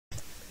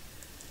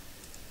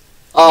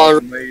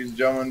Ladies and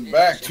gentlemen,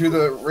 back to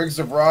the Rigs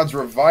of Rods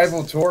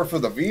Revival Tour for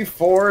the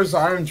V4s.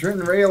 I'm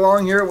Trenton Ray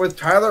along here with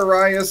Tyler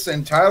Rias.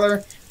 And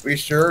Tyler, we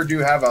sure do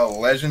have a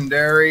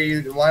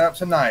legendary lineup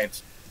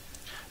tonight.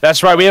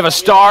 That's right. We have a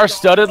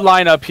star-studded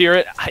lineup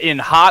here in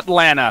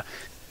Hotlanta.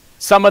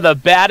 Some of the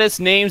baddest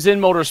names in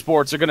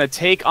motorsports are going to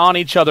take on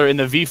each other in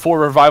the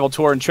V4 Revival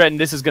Tour. And Trenton,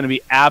 this is going to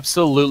be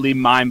absolutely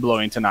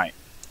mind-blowing tonight.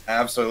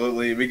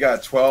 Absolutely. We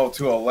got 12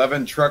 to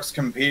 11 trucks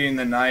competing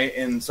tonight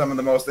in some of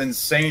the most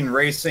insane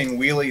racing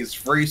wheelies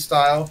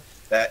freestyle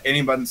that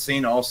anybody's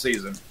seen all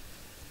season.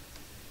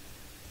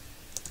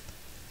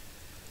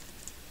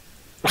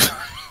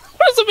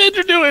 What's the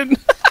Major doing?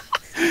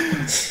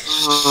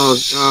 Oh,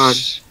 God.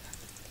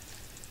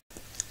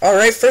 All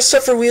right, first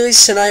up for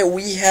wheelies tonight,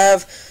 we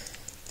have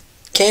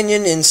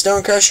Canyon in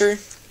Stone Crusher.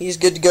 He's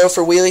good to go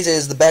for wheelies. It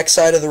is the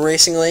backside of the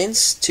racing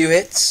lanes. 2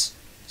 hits.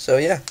 So,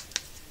 yeah.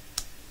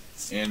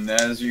 And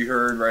as you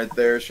heard right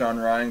there, Sean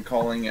Ryan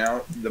calling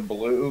out the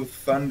Blue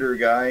Thunder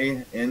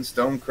guy in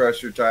Stone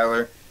Crusher.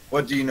 Tyler,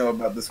 what do you know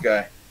about this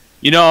guy?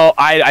 You know,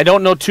 I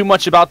don't know too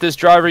much about this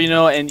driver,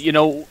 and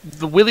the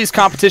wheelies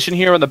competition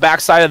here on the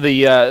backside of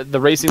the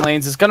racing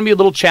lanes is going to be a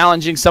little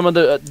challenging. Some of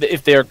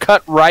if they're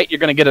cut right, you're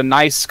going to get a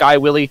nice sky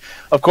wheelie.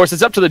 Of course,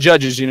 it's up to the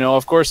judges,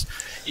 Of course,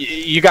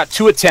 you got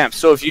 2 attempts,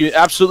 so if you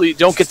absolutely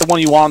don't get the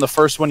one you want on the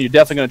first one, you're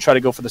definitely going to try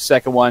to go for the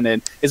second one.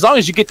 And as long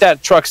as you get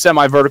that truck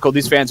semi-vertical,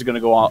 these fans are going to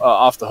go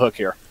off the hook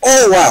here.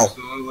 Oh, wow.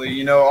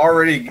 Absolutely.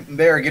 Already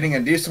they're getting a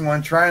decent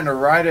one, trying to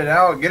ride it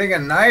out, getting a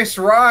nice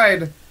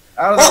ride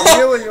out of the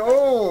wheelie.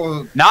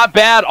 Oh, not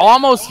bad.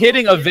 Almost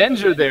hitting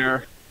Avenger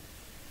there.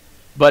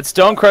 But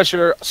Stone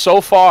Crusher, so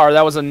far,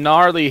 that was a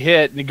gnarly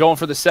hit. And going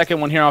for the second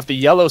one here off the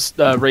yellow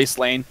race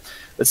lane.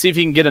 Let's see if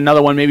he can get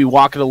another one, maybe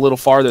walk it a little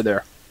farther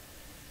there.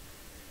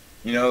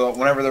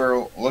 Whenever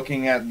they're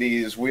looking at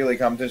these wheelie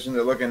competitions,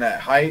 they're looking at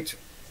height,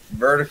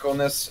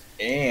 verticalness,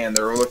 and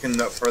they're looking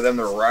for them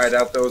to ride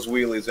out those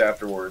wheelies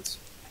afterwards.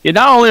 Yeah,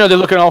 not only are they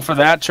looking all for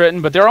that,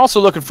 Trenton, but they're also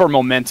looking for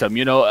momentum.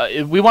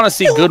 We want to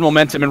see good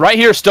momentum. And right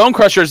here, Stone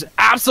Crusher is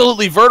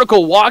absolutely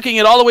vertical, walking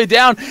it all the way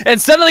down,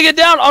 and settling it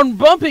down on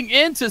bumping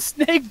into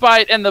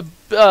Snakebite and the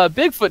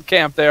Bigfoot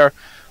camp there.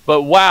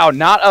 But wow,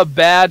 not a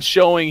bad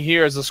showing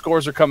here as the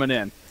scores are coming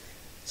in.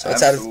 So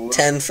it's out of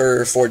 10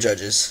 for 4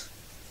 judges.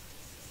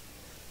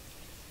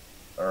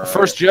 Right.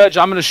 First judge,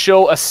 I'm going to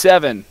show a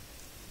 7.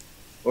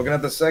 Looking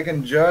at the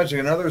second judge,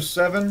 another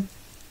 7.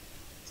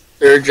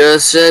 Third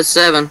judge says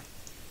 7.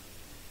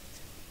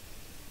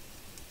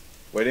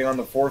 Waiting on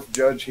the 4th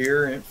judge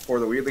here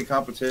for the wheelie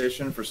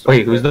competition for.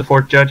 Wait, who's the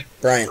 4th judge?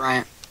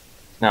 Brian.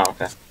 No,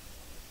 okay.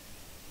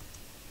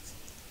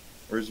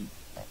 Where's? I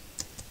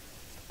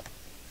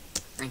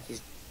think he's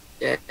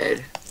dead.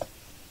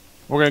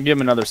 We're going to give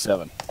him another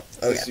 7.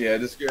 Okay. Yeah,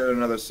 just give it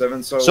another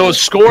 7. So a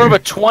score of a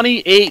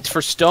 28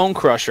 for Stone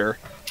Crusher.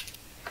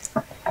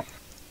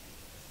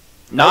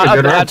 Not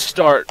a bad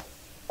start.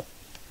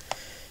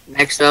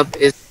 Next up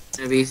is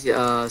going to be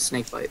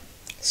Snakebite.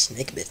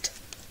 Snakebite.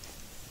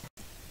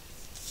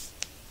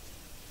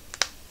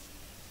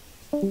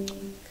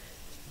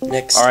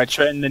 Next. All right,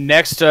 Trenton, the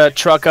next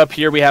truck up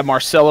here, we have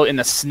Marcelo in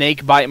the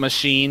Snakebite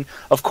machine.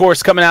 Of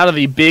course, coming out of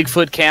the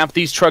Bigfoot camp,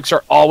 these trucks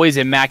are always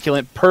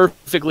immaculate,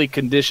 perfectly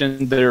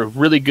conditioned. They're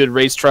really good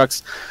race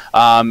trucks.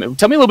 Tell me a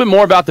little bit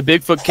more about the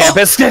Bigfoot camp.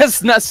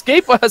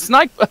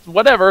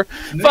 Whatever.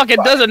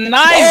 Fucking does a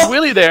nice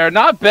wheelie there.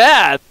 Not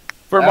bad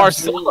for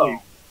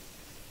Marcelo.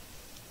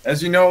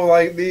 As you know,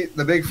 like the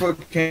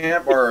Bigfoot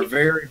camp are a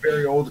very,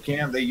 very old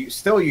camp. They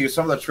still use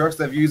some of the trucks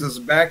they've used as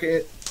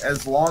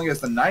long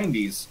as the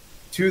 90s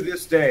to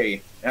this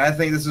day. And I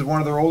think this is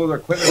one of their older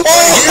equipment.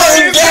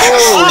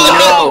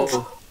 Oh,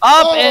 no.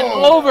 Up and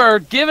over,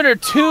 giving her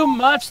too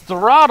much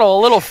throttle.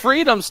 A little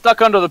freedom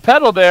stuck under the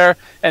pedal there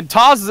and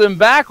tosses him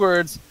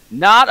backwards.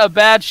 Not a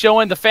bad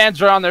showing. The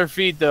fans are on their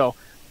feet, though.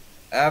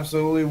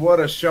 Absolutely. What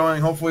a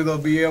showing. Hopefully they'll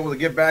be able to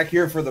get back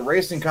here for the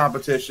racing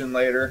competition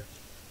later.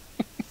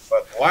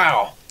 But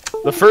wow.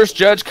 The first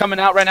judge coming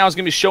out right now is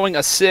going to be showing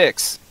a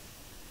 6.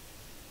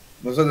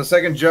 So the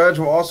second judge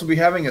will also be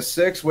having a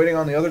 6, waiting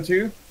on the other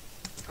 2?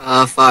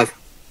 5.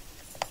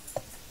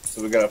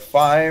 So we got a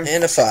 5.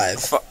 And a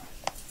 5.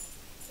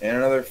 And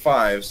another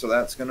 5, so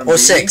that's going to be... Or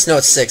 6. No,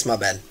 it's 6, my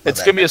bad. It's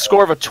going to be a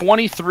score of a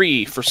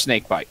 23 for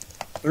Snakebite.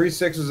 3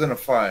 6s and a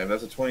 5.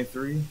 That's a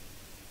 23?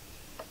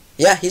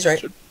 Yeah, he's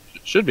right.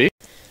 Should be.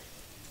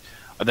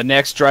 The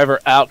next driver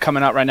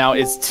coming out right now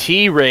is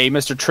T-Ray,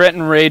 Mr.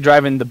 Trenton Ray,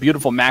 driving the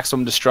beautiful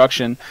Maximum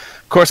Destruction.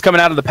 Of course,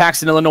 coming out of the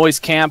Paxton, Illinois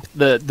camp,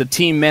 the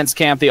Team Men's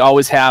camp, they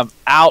always have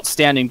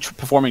outstanding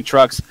performing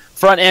trucks.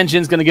 Front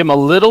engine's going to give him a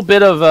little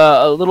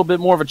bit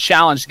more of a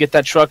challenge to get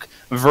that truck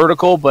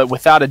vertical, but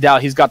without a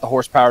doubt, he's got the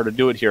horsepower to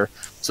do it here.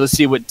 So let's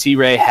see what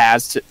T-Ray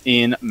has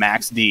in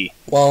Max D.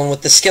 Well, and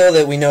with the skill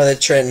that we know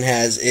that Trenton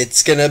has,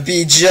 it's going to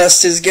be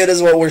just as good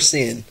as what we're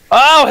seeing.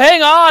 Oh,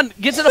 hang on.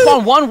 Gets it up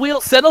on one wheel,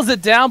 settles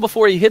it down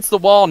before he hits the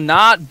wall.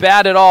 Not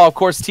bad at all. Of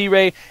course,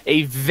 T-Ray,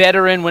 a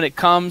veteran when it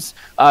comes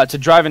to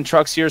driving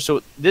trucks here.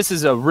 So this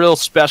is a real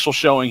special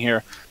showing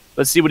here.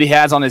 Let's see what he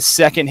has on his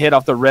second hit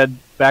off the red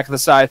back of the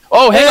side.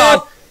 Oh, hang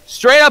on.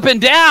 Straight up and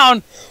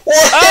down.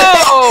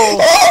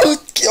 Oh!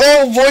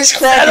 Oh, voice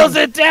cracking. Settles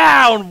it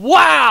down.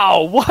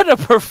 Wow. What a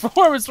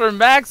performance for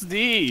Max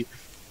D.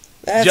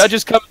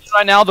 Judges coming in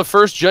right now. The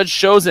first judge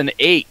shows an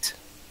 8.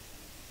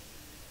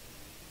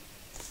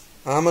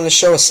 I'm going to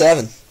show a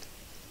 7.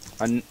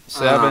 A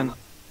 7.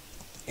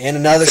 And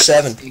another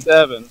 7.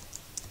 7.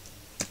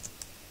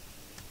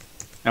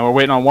 And we're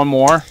waiting on one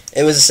more.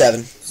 It was a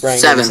 7.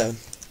 Brian gave me 7.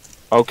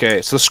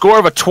 Okay, so score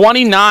of a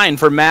 29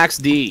 for Max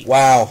D.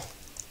 Wow.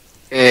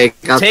 Okay,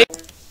 got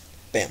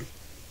Bam.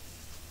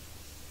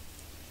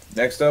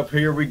 Next up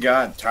here we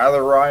got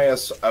Tyler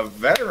Rias, a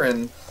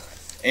veteran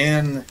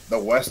in the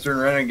Western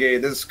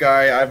Renegade. This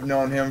guy, I've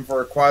known him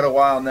for quite a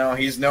while now.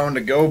 He's known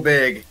to go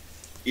big,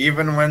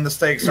 even when the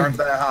stakes aren't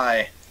that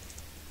high.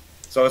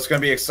 So it's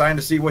going to be exciting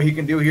to see what he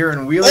can do here in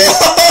Wheelie.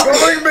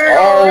 Going big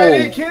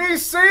already! Can he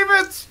save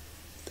it?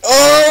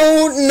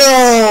 Oh,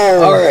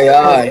 no!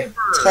 Alright.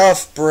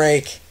 Tough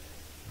break.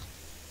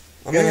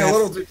 I'm Getting a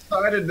little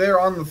excited there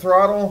on the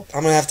throttle.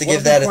 I'm going to have to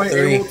give that a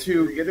 3. Able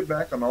to get it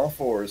back on all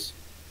fours.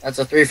 That's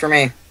a 3 for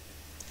me.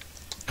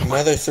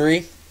 Another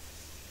 3.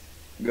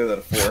 Good at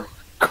a 4.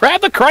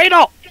 Grab the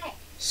cradle!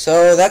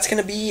 So that's going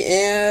to be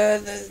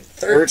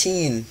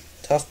 13.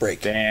 Tough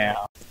break. Damn.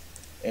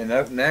 And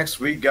up next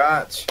we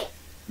got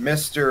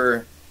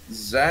Mr.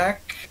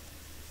 Zach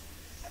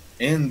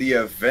in the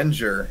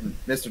Avenger.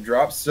 Mr.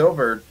 Drop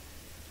Silver.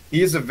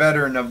 He's a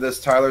veteran of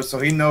this, Tyler, so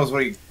he knows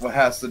what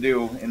has to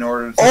do in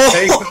order to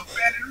take the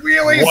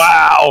wheelies.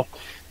 Wow.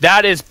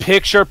 That is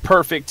picture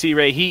perfect,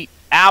 T-Ray. He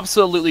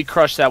absolutely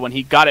crushed that one.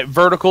 He got it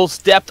vertical,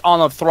 stepped on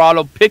the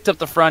throttle, picked up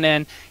the front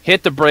end,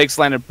 hit the brakes,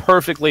 landed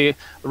perfectly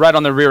right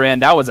on the rear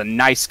end. That was a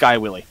nice sky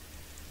wheelie.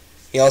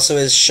 He also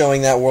is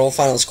showing that World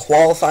Finals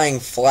qualifying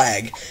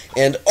flag.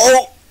 And,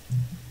 oh,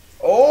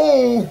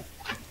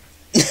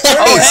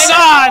 hang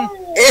on!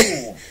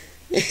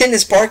 in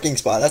his parking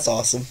spot. That's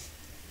awesome.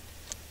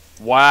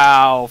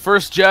 Wow.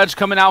 First judge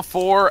coming out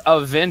for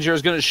Avenger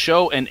is going to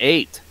show an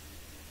 8.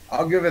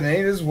 I'll give an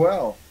 8 as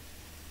well.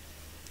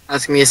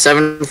 That's going to be a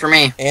 7 for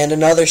me. And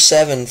another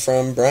 7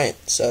 from Bryant.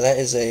 So that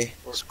is a...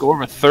 Score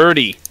of a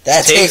 30.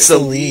 That takes the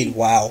lead.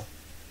 Wow.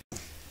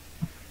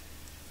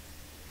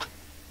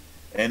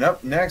 And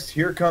up next,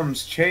 here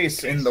comes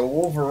Chase in the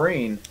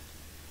Wolverine.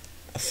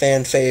 A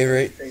fan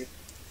favorite.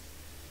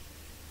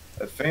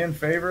 A fan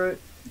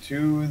favorite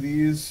to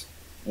these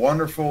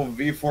wonderful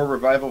V4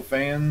 Revival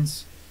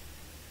fans.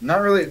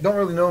 Don't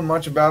really know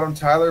much about him,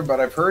 Tyler, but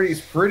I've heard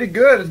he's pretty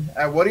good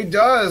at what he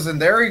does, and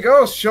there he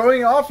goes,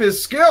 showing off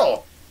his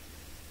skill.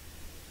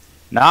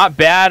 Not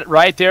bad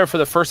right there for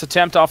the first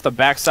attempt off the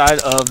backside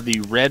of the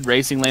red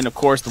racing lane. Of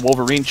course, the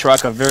Wolverine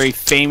truck, a very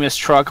famous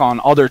truck on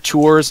other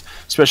tours,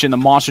 especially in the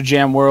Monster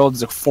Jam world.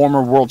 It's a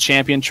former world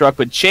champion truck,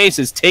 but Chase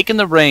is taking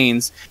the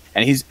reins,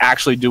 and he's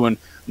actually doing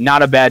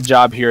not a bad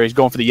job here. He's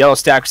going for the yellow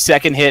stack,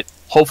 second hit.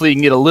 Hopefully he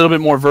can get a little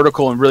bit more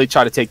vertical and really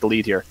try to take the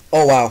lead here.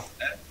 Oh, wow.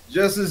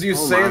 Just as you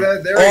say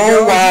that, there he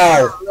goes.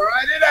 Wow.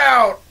 Ride it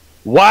out.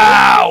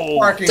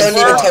 Wow. Doesn't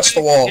even touch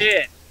the wall.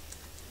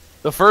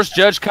 The first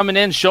judge coming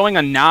in showing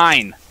a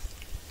 9.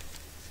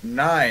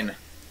 9.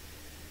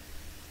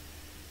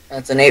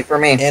 That's an 8 for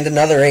me. And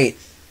another 8.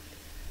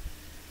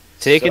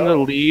 Taking the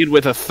lead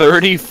with a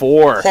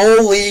 34.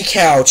 Holy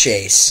cow,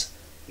 Chase.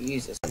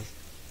 Jesus.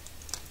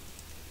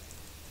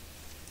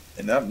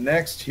 And up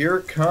next,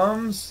 here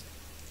comes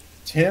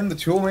Tim the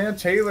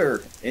Toolman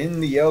Taylor in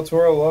the El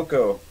Toro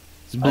Loco.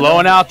 He's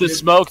blowing out the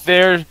smoke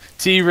there.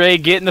 T-Ray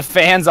getting the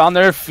fans on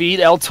their feet.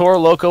 El Toro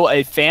Loco,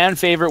 a fan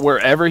favorite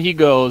wherever he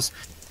goes.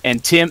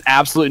 And Tim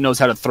absolutely knows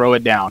how to throw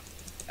it down.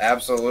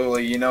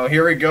 Absolutely. You know,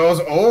 here he goes.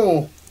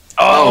 Oh,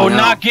 no.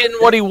 Not getting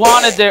what he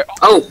wanted there.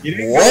 Oh, you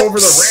didn't go over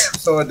the ramp,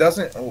 so it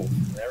doesn't. Oh,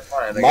 never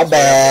mind. My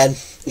bad.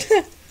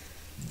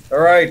 All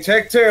right,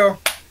 take 2.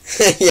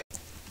 Yeah.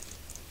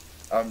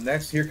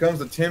 Next, here comes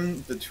the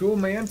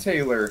Toolman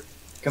Taylor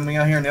coming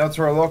out here in El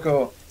Toro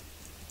Loco.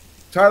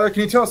 Tyler,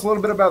 can you tell us a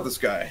little bit about this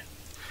guy?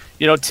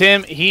 You know,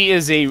 Tim,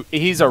 he's a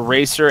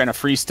racer and a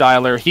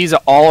freestyler. He's an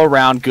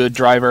all-around good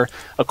driver.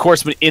 Of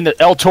course, in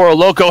the El Toro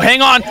Loco,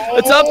 hang on,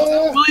 it's up.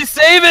 Will he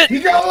save it? He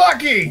got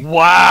lucky.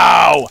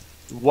 Wow.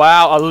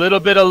 Wow, a little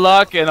bit of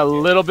luck and a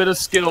little bit of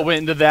skill went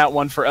into that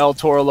one for El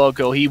Toro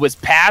Loco. He was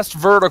past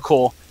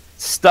vertical,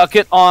 stuck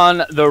it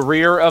on the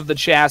rear of the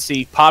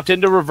chassis, popped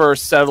into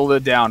reverse, settled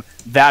it down.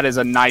 That is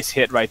a nice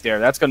hit right there.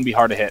 That's going to be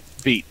hard to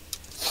beat.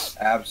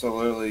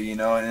 Absolutely, you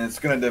know, and it's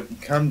going to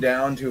come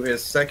down to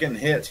his second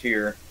hit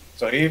here.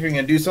 So if he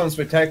can do something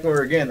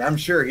spectacular again, I'm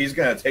sure he's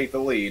going to take the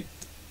lead.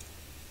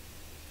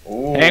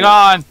 Ooh. Hang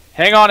on,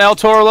 El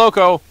Toro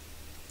Loco.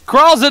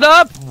 Crawls it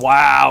up.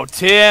 Wow,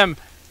 Tim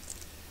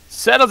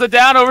settles it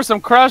down over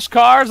some crushed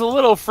cars. A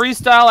little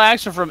freestyle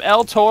action from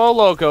El Toro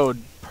Loco.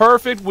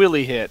 Perfect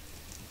wheelie hit.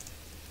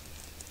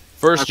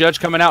 First judge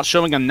coming out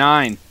showing a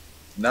 9.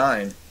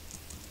 9.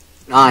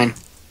 9.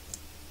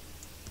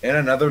 And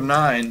another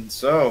 9.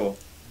 So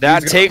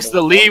that takes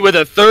the lead with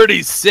a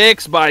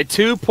 36 by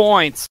 2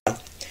 points.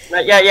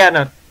 Yeah,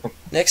 no.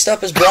 Next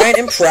up is Bryant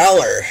and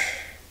Prowler.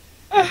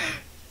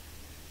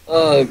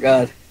 Oh,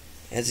 God.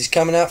 As he's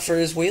coming out for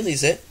his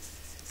wheelies,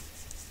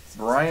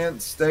 Bryant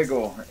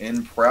Stegel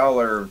in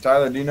Prowler.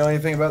 Tyler, do you know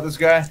anything about this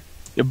guy?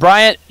 Yeah,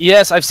 Bryant,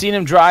 yes, I've seen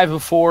him drive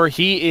before.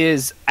 He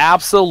is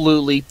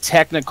absolutely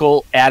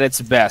technical at its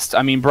best.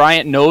 I mean,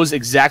 Bryant knows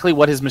exactly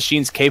what his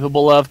machine's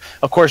capable of.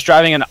 Of course,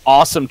 driving an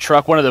awesome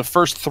truck, one of the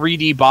first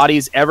 3D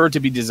bodies ever to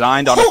be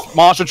designed on a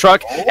monster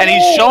truck. And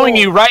he's showing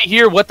you right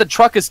here what the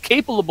truck is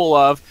capable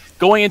of,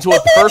 going into a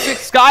perfect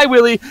sky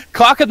wheelie,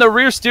 cocking the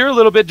rear steer a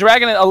little bit,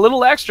 dragging it a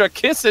little extra,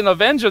 kissing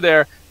Avenger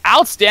there.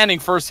 Outstanding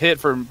first hit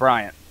for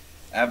Bryant.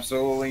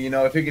 Absolutely. You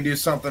know, if he can do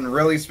something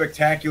really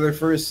spectacular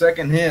for his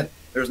second hit,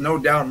 there's no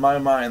doubt in my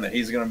mind that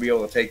he's going to be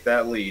able to take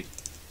that lead.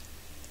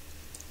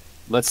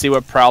 Let's see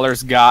what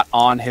Prowler's got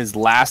on his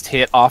last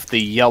hit off the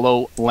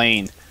yellow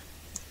lane.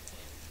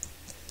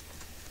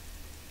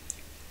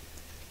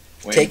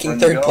 taking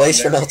third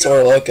place from El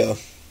Toro Loco.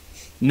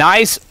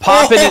 Nice,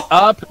 popping it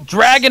up,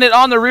 dragging it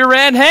on the rear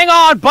end. Hang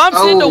on, bumps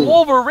into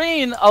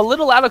Wolverine. A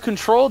little out of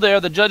control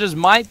there. The judges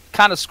might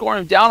kind of score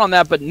him down on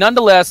that, but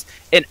nonetheless,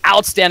 an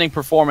outstanding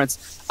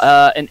performance.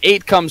 An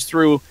 8 comes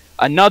through.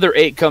 Another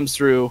 8 comes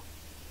through.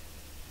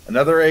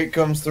 Another 8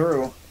 comes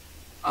through.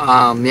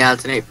 Yeah,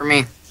 it's an 8 for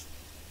me.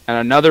 And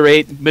another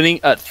 8,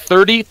 meaning at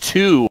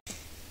 32.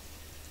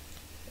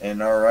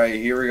 And all right,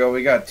 here we go.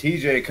 We got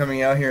TJ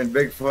coming out here in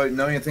Bigfoot.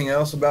 Know anything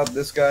else about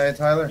this guy,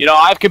 Tyler? You know,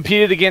 I've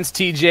competed against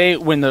TJ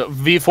when the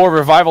V4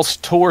 Revival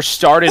Tour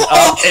started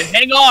up. And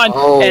hang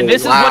on, and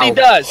this is what he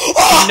does.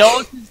 He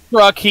knows his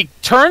truck. He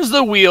turns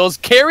the wheels,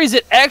 carries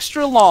it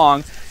extra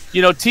long.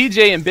 You know,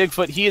 TJ and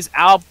Bigfoot, he is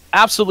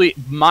absolutely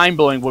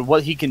mind-blowing with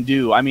what he can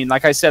do. I mean,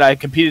 like I said, I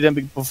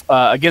competed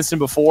against him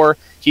before.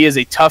 He is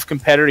a tough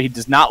competitor. He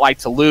does not like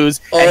to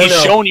lose. And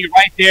he's shown you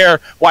right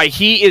there why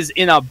he is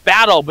in a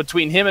battle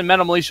between him and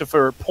Metal Militia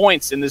for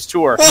points in this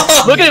tour.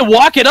 Look at him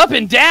walking up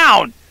and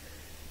down.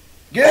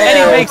 And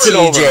he makes it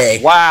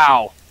over.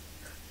 Wow.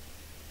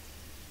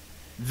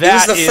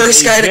 That he was the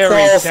first guy to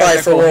qualify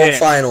for World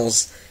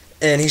Finals,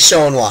 and he's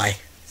showing why.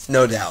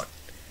 No doubt.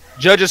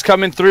 Judges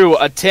coming through.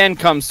 A 10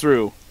 comes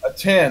through. A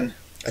 10.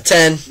 A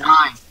 10.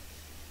 9.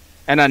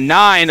 And a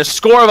 9. A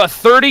score of a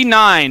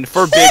 39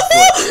 for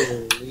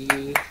Bigfoot.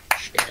 Holy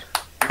shit.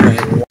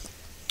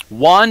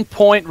 1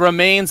 point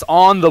remains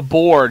on the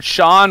board.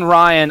 Sean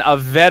Ryan, a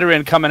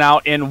veteran, coming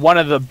out in one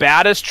of the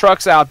baddest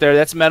trucks out there.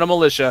 That's Metal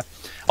Militia,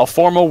 a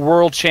former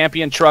world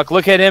champion truck.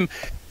 Look at him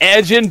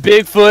edging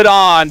Bigfoot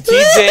on.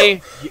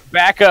 TJ,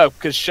 back up,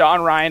 because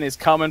Sean Ryan is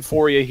coming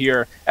for you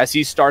here as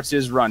he starts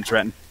his run,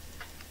 Trenton.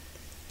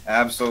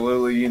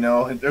 Absolutely. You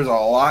know, there's a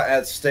lot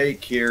at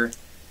stake here.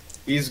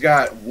 He's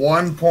got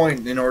 1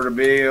 point in order to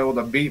be able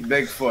to beat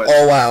Bigfoot.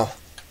 Oh, wow.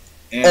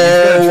 And he's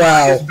going to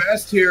try his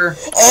best here.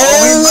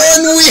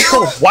 Oh, one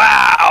wheel.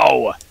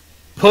 Wow.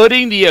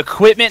 Putting the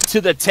equipment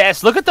to the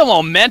test. Look at the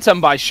momentum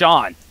by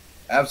Sean.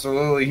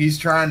 Absolutely. He's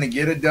trying to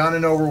get it done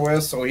and over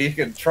with so he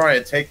can try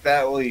to take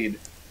that lead.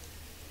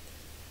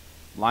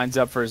 Lines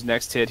up for his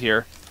next hit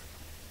here.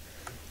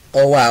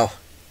 Oh, wow.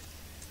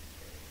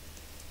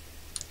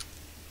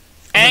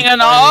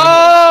 Hanging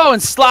on,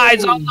 and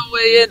slides all the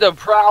way into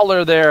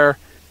Prowler there.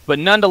 But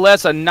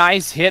nonetheless, a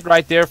nice hit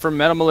right there for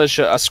Metal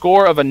Militia. A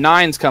score of a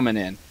 9's coming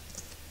in.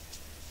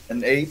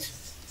 An 8.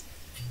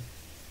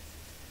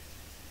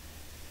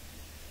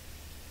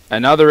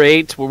 Another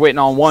 8. We're waiting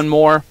on one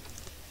more.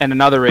 And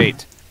another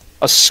 8.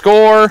 A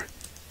score.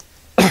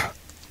 Oh,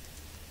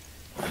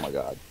 my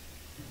God.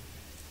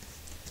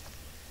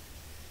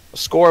 A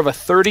score of a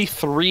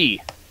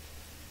 33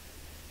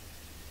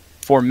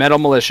 for Metal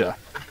Militia.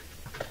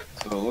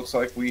 So it looks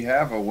like we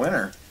have a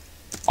winner.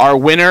 Our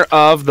winner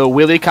of the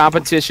wheelie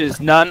competition is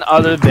none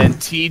other than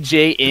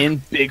TJ in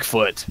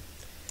Bigfoot.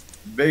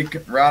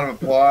 Big round of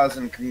applause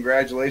and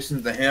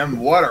congratulations to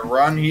him. What a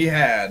run he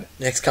had.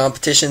 Next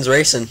competition's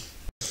racing.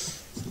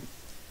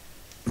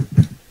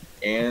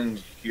 And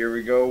here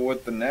we go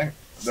with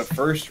the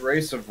first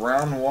race of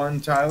round 1,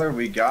 Tyler.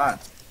 We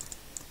got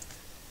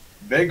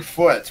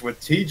Bigfoot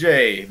with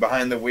TJ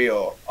behind the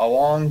wheel,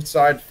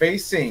 alongside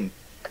facing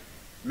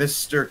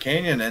Mr.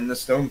 Canyon and the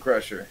Stone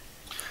Crusher.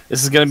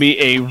 This is going to be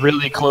a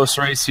really close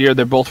race here.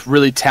 They're both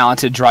really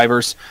talented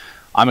drivers.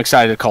 I'm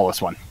excited to call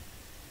this one.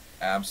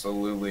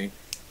 Absolutely.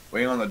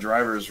 Waiting on the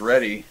drivers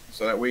ready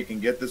so that we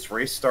can get this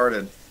race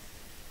started.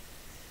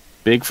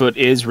 Bigfoot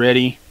is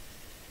ready.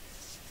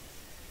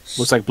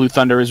 Looks like Blue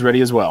Thunder is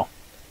ready as well.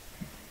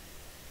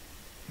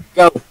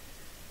 Go.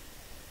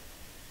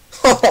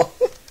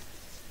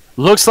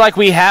 Looks like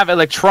we have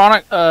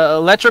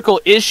electrical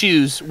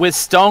issues with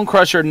Stone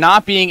Crusher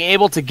not being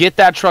able to get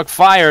that truck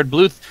fired.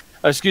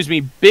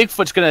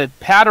 Bigfoot's going to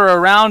patter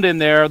around in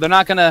there. They're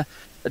not going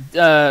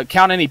to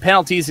count any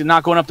penalties and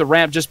not going up the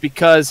ramp just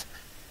because,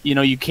 you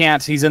know, you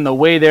can't. He's in the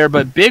way there.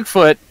 But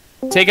Bigfoot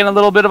taking a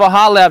little bit of a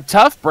hot lap.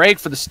 Tough break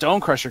for the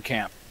Stone Crusher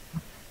camp.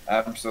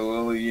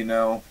 Absolutely. You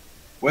know,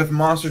 with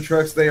monster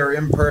trucks, they are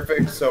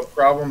imperfect, so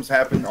problems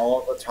happen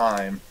all the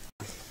time.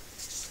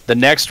 The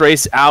next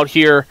race out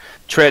here,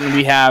 Trenton,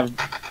 we have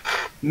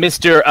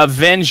Mr.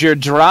 Avenger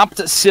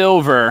dropped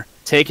silver,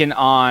 taking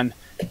on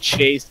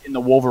Chase in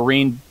the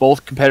Wolverine.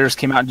 Both competitors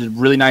came out and did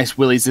really nice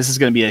wheelies. This is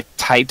going to be a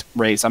tight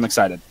race. I'm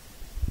excited.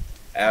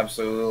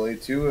 Absolutely.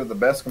 Two of the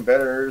best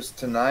competitors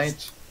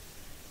tonight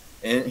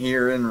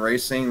here in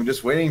racing. We're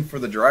just waiting for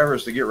the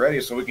drivers to get ready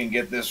so we can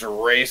get this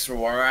race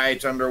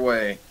right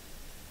underway.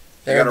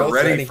 We got a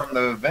ready from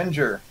the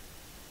Avenger.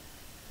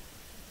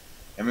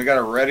 And we got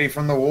a ready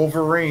from the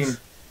Wolverine.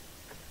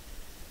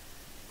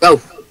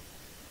 Go.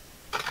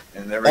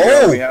 And there we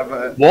go. We have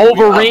a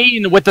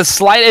Wolverine with the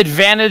slight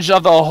advantage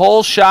of the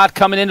whole shot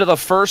coming into the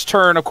first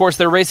turn. Of course,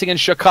 they're racing in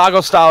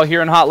Chicago style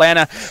here in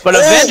Hotlanta. But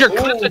Avenger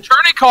clips the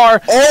turning car,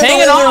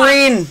 hanging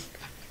on.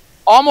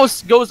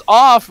 Almost goes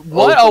off.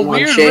 What a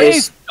weird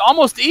race.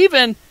 Almost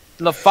even.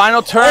 In the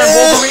final turn,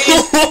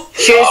 Wolverine.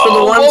 Chase for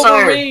the one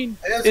Wolverine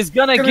is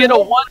going to get a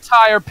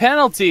one-tire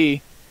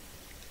penalty.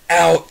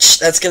 Ouch.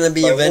 That's going to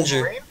be Avenger.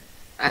 Wolverine?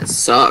 That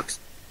sucks.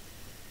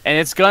 And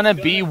it's going to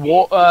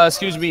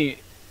be,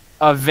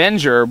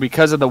 Avenger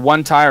because of the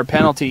one-tire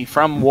penalty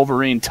from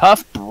Wolverine.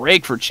 Tough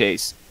break for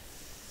Chase.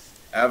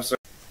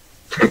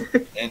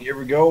 Absolutely. And here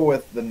we go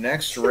with the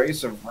next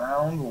race of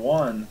round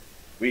one.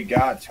 We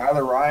got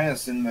Tyler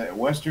Rias in the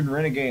Western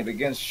Renegade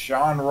against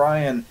Sean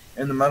Ryan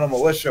in the Metal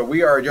Militia.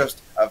 We are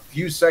just a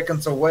few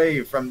seconds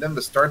away from them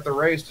to start the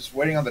race, just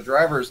waiting on the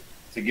drivers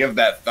to give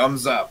that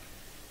thumbs up.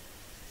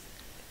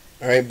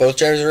 All right, both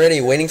drivers are ready,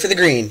 waiting for the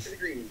green.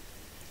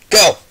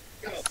 Go!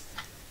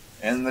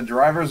 And the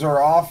drivers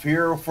are off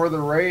here for the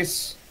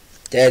race.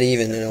 Dead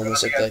even, it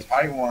almost looked like.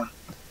 Tight one.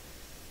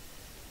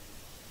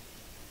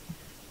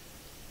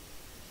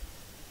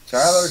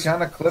 Tyler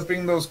kind of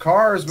clipping those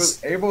cars,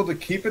 but able to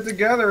keep it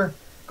together.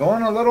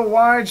 Going a little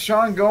wide.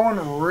 Sean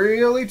going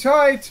really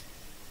tight.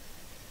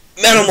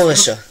 Metal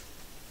Militia.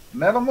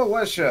 Metal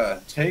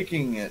Militia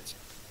taking it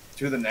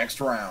to the next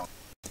round.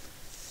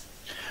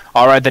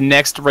 All right, the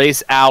next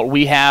race out,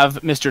 we have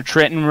Mr.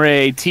 Trenton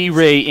Ray,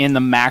 T-Ray in the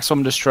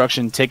Maximum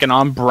Destruction, taking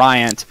on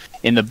Bryant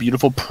in the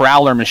beautiful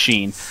Prowler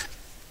machine.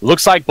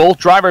 Looks like both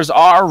drivers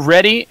are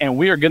ready, and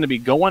we are going to be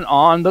going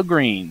on the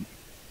green.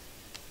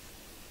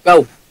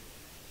 Go.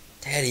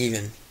 Dead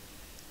even.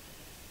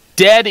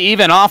 Dead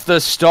even off the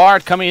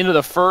start, coming into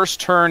the first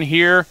turn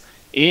here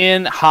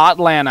in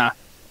Hotlanta.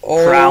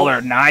 Oh.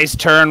 Prowler, nice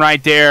turn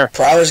right there.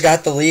 Prowler's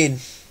got the lead.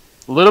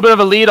 A little bit of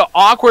a lead, an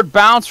awkward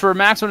bounce for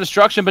Maximum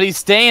Destruction, but he's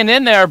staying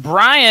in there.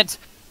 Bryant,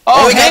 he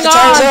got the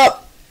tires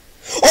up.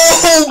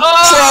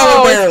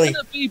 Prowler barely. It's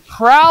going to be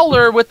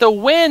Prowler with the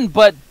win,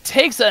 but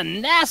takes a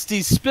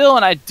nasty spill,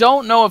 and I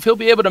don't know if he'll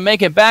be able to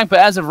make it back, but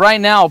as of right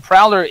now,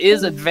 Prowler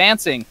is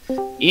advancing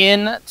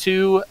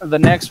into the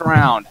next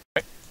round.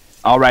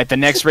 All right, the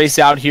next race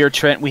out here,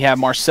 Trent, we have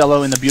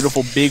Marcelo in the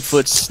beautiful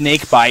Bigfoot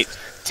Snakebite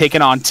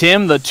taking on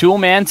Tim the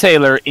Toolman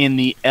Taylor in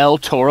the El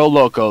Toro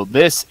Loco.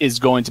 This is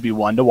going to be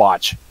one to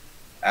watch.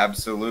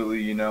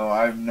 Absolutely. You know,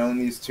 I've known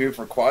these two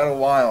for quite a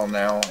while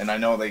now, and I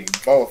know they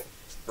both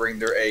bring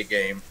their A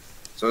game.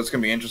 So it's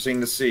going to be interesting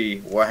to see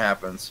what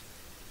happens.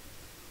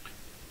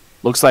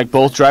 Looks like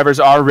both drivers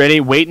are ready,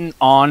 waiting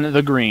on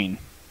the green.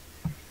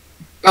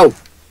 Go.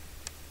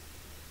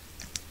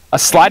 A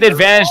slight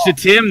advantage to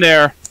Tim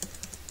there.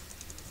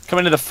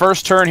 Coming to the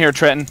first turn here,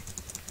 Trenton.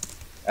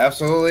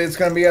 Absolutely, it's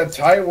going to be a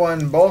tight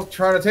one. Both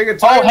trying to take a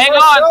tight. Oh, hang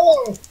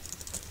on.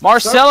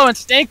 Marcelo and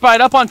Snakebite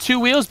up on two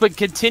wheels, but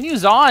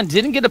continues on.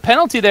 Didn't get a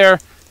penalty there.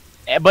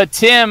 But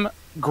Tim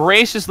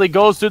graciously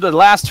goes through the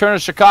last turn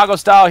of Chicago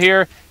style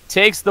here.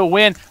 Takes the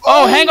win.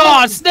 Oh, hang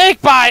on.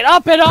 Snakebite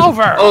up and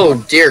over.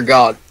 Oh, dear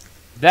God.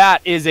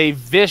 That is a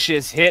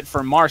vicious hit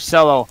for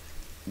Marcelo.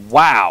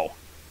 Wow.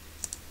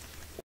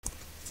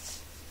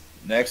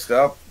 Next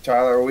up,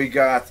 Tyler, we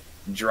got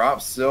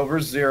Drop Silver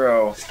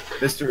Zero,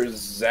 Mr.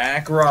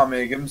 Zach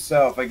Romig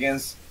himself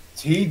against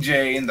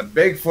TJ in the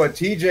Bigfoot.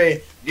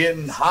 TJ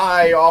getting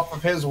high off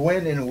of his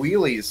win in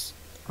wheelies.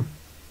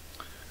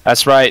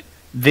 That's right.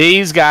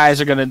 These guys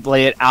are going to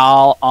lay it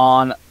all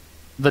on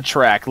the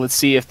track. Let's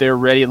see if they're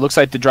ready. It looks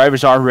like the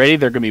drivers are ready.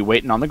 They're going to be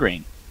waiting on the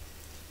green.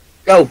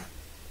 Go.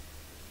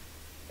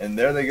 And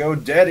there they go,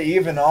 dead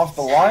even off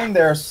the line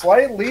there.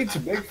 Slight lead to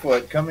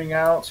Bigfoot coming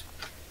out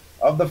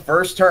of the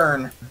first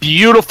turn.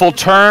 Beautiful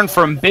turn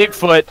from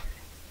Bigfoot.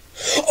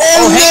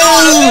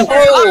 Oh,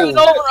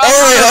 no!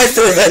 RAI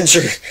for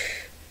Avenger.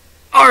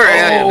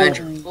 RAI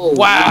Avenger. Oh,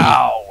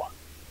 wow.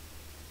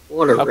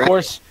 What a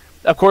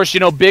Of course,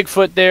 you know,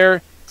 Bigfoot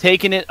there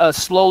taking it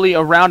slowly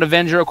around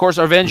Avenger. Of course,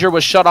 Avenger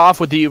was shut off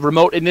with the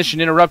remote ignition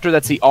interrupter.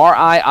 That's the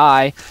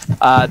RII.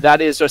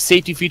 That is a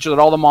safety feature that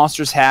all the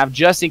monsters have,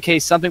 just in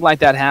case something like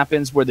that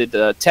happens where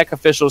the tech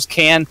officials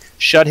can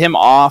shut him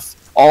off.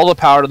 All the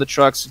power to the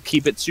trucks,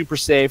 keep it super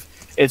safe.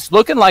 It's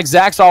looking like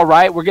Zach's all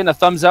right. We're getting a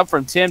thumbs up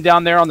from Tim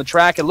down there on the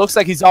track. It looks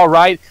like he's all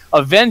right.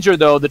 Avenger,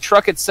 though, the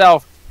truck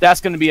itself,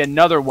 that's going to be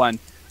another one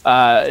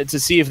to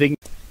see if they can.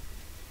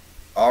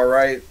 All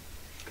right,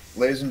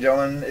 ladies and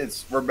gentlemen,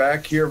 we're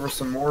back here for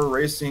some more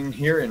racing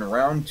here in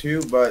round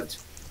two, but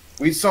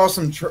we saw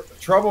some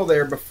trouble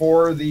there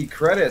before the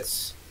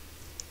credits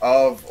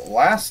of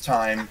last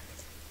time.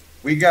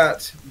 we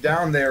got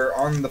down there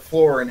on the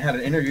floor and had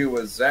an interview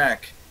with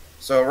Zach.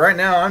 So right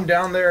now I'm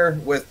down there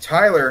with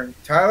Tyler.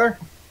 Tyler?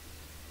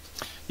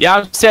 Yeah,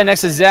 I'm standing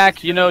next to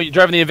Zach. You know, you're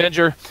driving the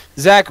Avenger.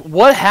 Zach,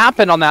 what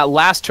happened on that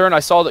last turn? I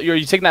saw that you're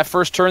taking that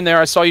first turn there.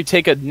 I saw you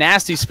take a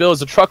nasty spill. Is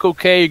the truck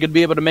okay? You going to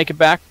be able to make it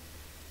back?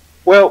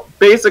 Well,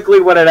 basically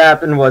what had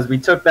happened was we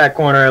took that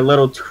corner a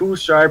little too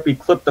sharp. We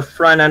clipped the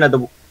front end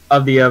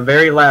of the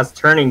very last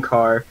turning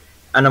car,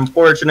 and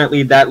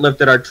unfortunately that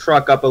lifted our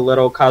truck up a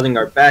little, causing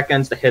our back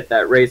ends to hit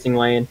that racing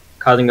lane,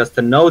 causing us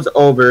to nose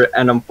over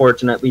and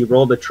unfortunately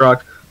roll the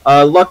truck.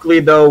 Luckily,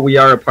 though, we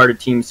are a part of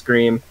Team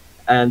Scream,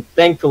 and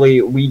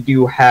thankfully we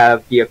do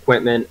have the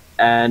equipment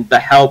and the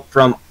help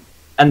from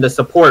and the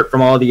support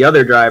from all the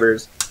other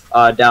drivers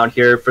down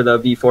here for the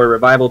V4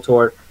 Revival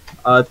Tour.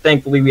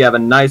 Thankfully, we have a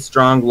nice,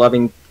 strong,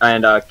 loving,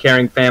 and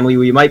caring family.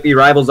 We might be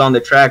rivals on the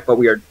track, but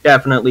we are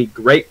definitely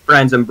great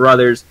friends and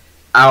brothers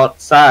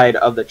outside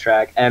of the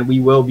track, and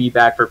we will be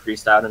back for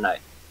freestyle tonight.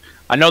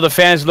 I know the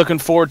fans are looking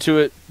forward to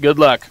it. Good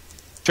luck.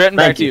 Trenton,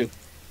 back to you.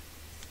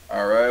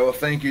 All right, well,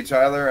 thank you,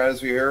 Tyler.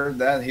 As we heard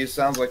that, he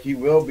sounds like he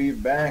will be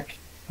back.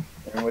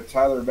 And with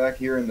Tyler back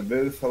here in the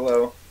booth,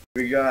 hello.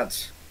 We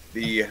got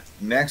the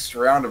next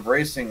round of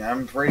racing.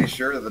 I'm pretty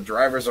sure that the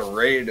drivers are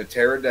ready to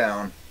tear it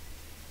down.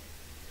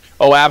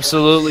 Oh,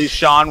 absolutely.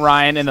 Sean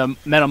Ryan in the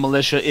Metal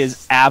Militia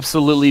is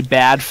absolutely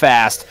bad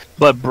fast,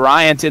 but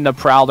Bryant in the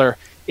Prowler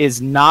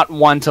is not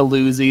one to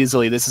lose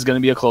easily. This is going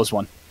to be a close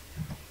one.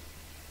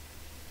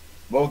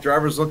 Both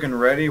drivers looking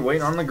ready,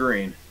 waiting on the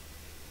green.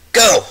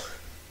 Go!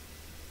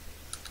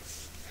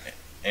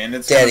 And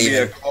it's going to be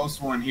a close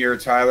one here,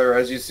 Tyler.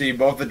 As you see,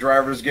 both the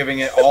drivers giving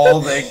it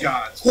all they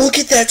got. Look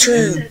at that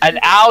turn. An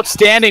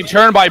outstanding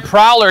turn by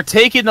Prowler,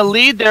 taking the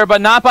lead there, but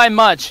not by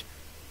much.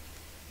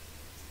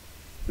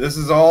 This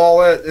is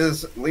all it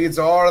is. Leads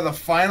all to the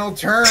final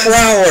turn.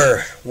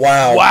 Prowler.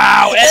 Wow.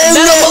 Wow. And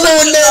no,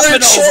 another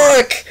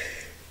truck.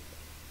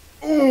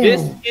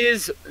 This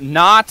is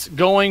not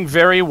going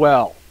very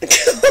well.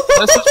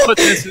 Let's just put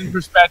this in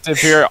perspective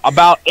here.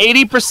 About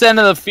 80%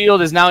 of the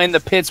field is now in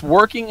the pits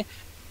working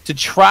to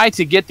try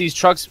to get these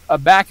trucks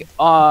back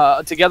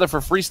together for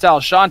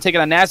freestyle. Sean taking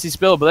a nasty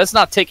spill, but let's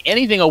not take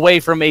anything away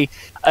from a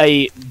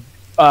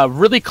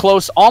really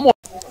close, almost.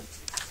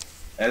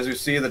 As you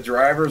see, the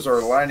drivers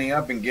are lining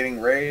up and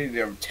getting ready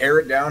to tear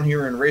it down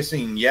here in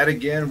racing yet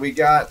again. We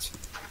got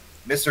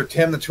Mr.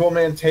 Tim the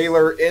Toolman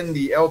Taylor in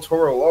the El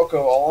Toro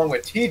Loco along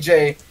with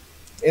TJ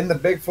in the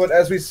Bigfoot.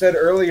 As we said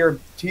earlier,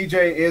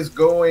 TJ is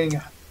going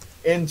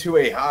into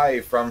a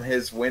high from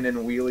his win in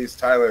wheelies,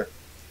 Tyler.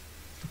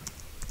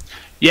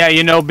 Yeah,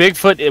 you know,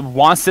 Bigfoot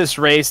wants this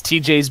race.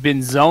 TJ's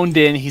been zoned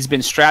in. He's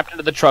been strapped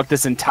into the truck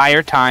this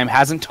entire time,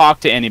 hasn't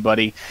talked to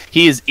anybody.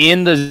 He is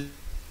in the...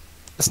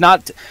 It's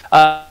not...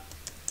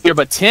 here,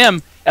 but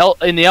Tim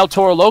in the El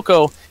Toro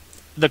Loco,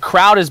 the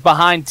crowd is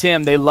behind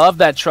Tim. They love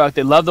that truck.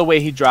 They love the way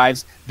he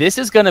drives. This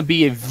is going to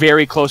be a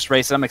very close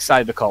race, and I'm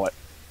excited to call it.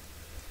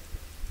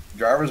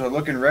 Drivers are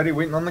looking ready,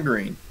 waiting on the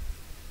green.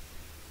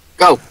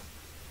 Go.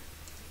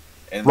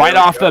 And right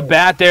off the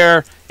bat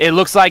there, it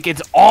looks like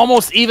it's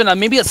almost even,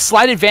 maybe a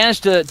slight advantage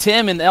to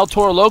Tim in the El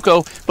Toro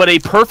Loco, but a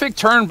perfect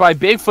turn by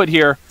Bigfoot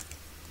here.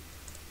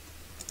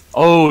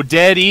 Oh,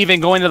 dead even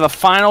going to the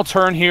final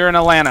turn here in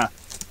Atlanta.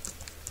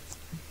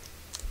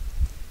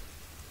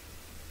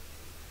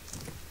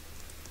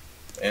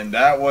 And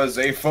that was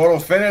a photo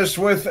finish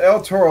with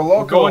El Toro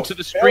Loco. We're going to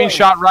the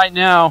screenshot right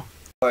now.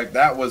 Like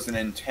that was an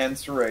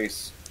intense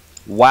race.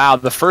 Wow,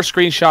 the first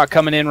screenshot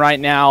coming in right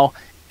now.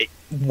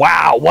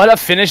 Wow, what a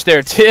finish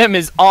there. Tim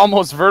is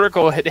almost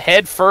vertical,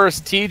 head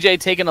first. TJ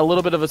taking a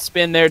little bit of a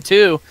spin there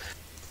too.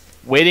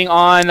 Waiting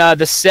on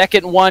the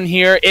second one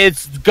here.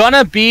 It's going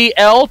to be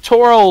El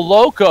Toro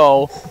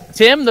Loco.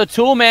 Tim the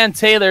Toolman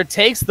Taylor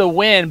takes the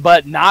win,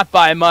 but not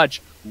by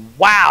much.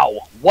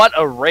 Wow, what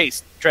a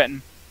race,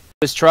 Trenton.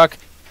 This truck.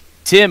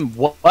 Tim,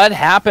 what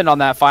happened on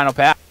that final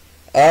pass?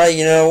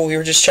 You know, we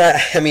were just trying.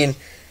 I mean,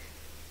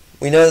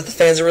 we know that the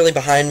fans are really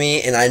behind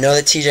me, and I know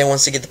that TJ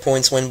wants to get the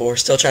points win, but we're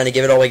still trying to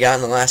give it all we got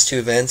in the last two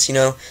events. You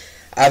know,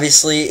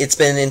 obviously it's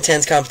been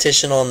intense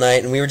competition all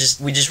night, and we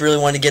just really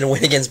wanted to get a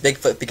win against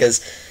Bigfoot because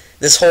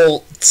this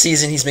whole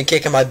season he's been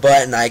kicking my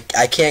butt, and I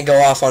can't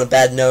go off on a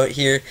bad note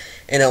here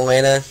in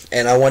Atlanta,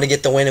 and I want to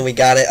get the win, and we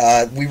got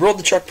it. We rolled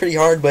the truck pretty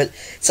hard, but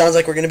it sounds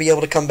like we're going to be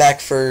able to come back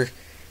for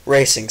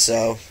racing,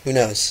 so who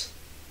knows.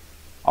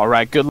 All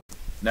right, good luck.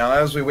 Now,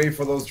 as we wait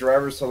for those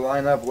drivers to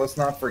line up, let's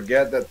not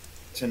forget that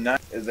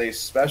tonight is a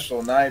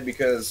special night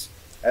because,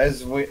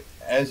 as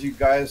you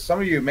guys,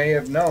 some of you may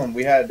have known,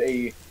 we had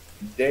a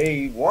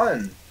day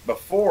one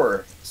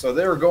before, so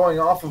they were going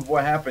off of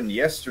what happened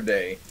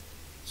yesterday.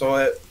 So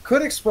it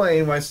could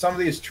explain why some of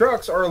these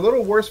trucks are a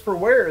little worse for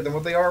wear than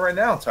what they are right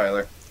now,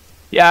 Tyler.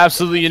 Yeah,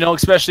 absolutely. You know,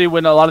 especially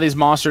when a lot of these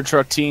monster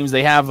truck teams,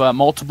 they have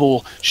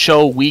multiple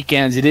show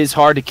weekends. It is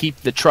hard to keep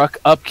the truck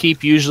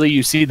upkeep. Usually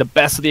you see the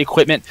best of the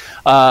equipment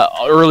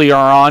earlier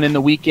on in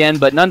the weekend.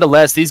 But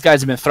nonetheless, these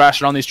guys have been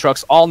thrashing on these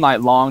trucks all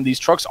night long. These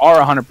trucks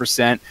are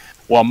 100%.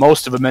 Well,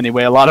 most of them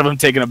anyway. A lot of them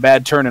taking a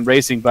bad turn in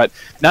racing. But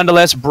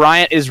nonetheless,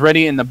 Bryant is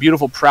ready in the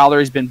beautiful Prowler.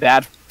 He's been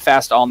bad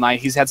fast all night.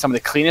 He's had some of the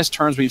cleanest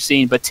turns we've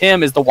seen. But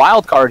Tim is the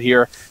wild card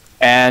here.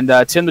 And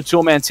Tim the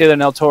Toolman Taylor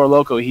and El Toro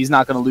Loco, he's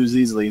not going to lose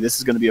easily. This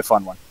is going to be a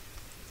fun one.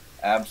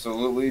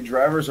 Absolutely.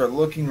 Drivers are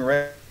looking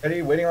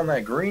ready, waiting on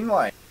that green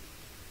light.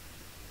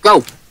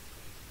 Go.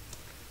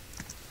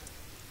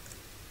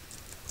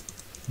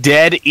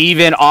 Dead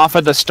even off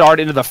of the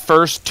start into the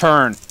first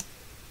turn.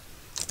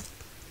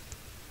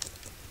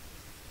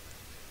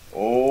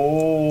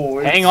 Oh,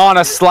 Hang on,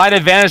 a slight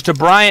advantage to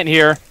Bryant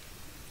here.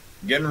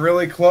 Getting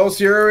really close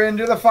here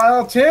into the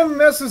final. Tim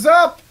messes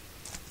up.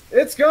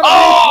 It's going to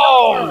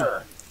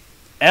be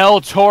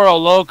El Toro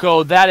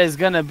Loco, that is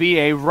going to be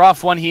a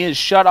rough one. He is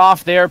shut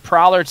off there.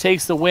 Prowler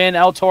takes the win.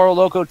 El Toro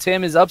Loco,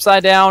 Tim is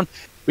upside down.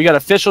 We got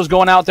officials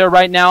going out there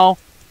right now.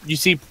 You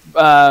see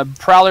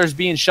Prowler's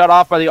being shut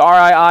off by the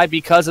RII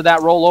because of that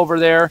rollover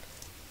there.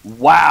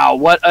 Wow,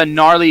 what a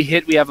gnarly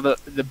hit. We have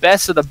the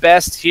best of the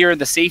best here.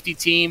 The safety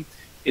team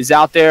is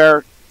out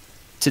there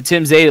to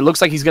Tim's aid. It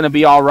looks like he's going to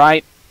be all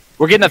right.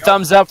 We're getting a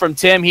thumbs up from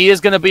Tim. He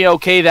is going to be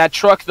okay. That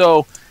truck,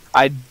 though,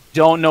 I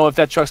don't know if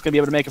that truck's going to be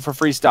able to make it for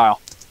freestyle.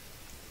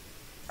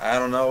 I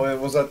don't know. It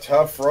was a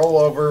tough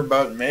rollover,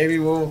 but maybe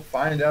we'll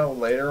find out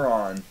later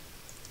on.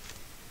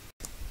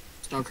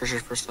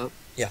 Stonecrusher's first up.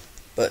 Yeah,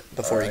 but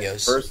before he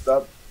goes. First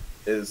up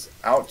is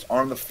out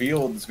on the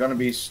field. It's going to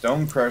be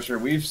Stonecrusher.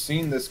 We've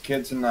seen this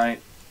kid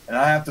tonight, and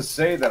I have to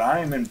say that I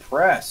am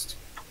impressed.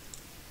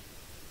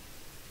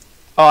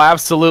 Oh,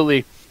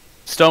 absolutely.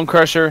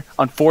 Stonecrusher,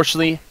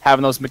 unfortunately,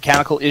 having those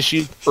mechanical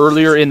issues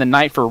earlier in the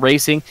night for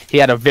racing. He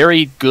had a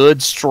very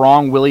good,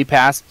 strong wheelie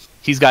pass.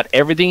 He's got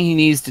everything he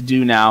needs to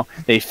do now.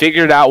 They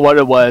figured out what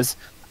it was.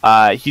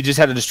 He just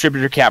had a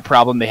distributor cap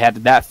problem. They had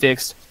that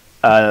fixed,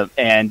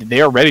 and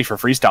they are ready for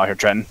freestyle here,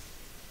 Trenton.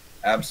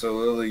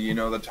 Absolutely. You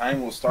know, the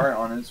time will start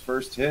on his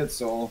first hit,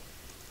 so...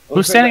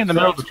 Who's standing in the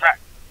middle of the track?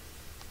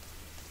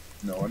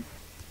 No one.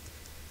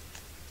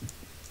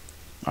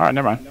 All right,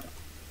 never mind.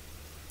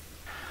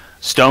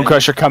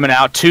 Stonecrusher coming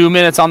out. 2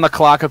 minutes on the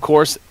clock, of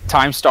course.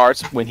 Time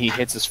starts when he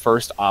hits his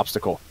first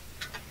obstacle.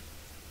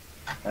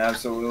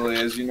 Absolutely.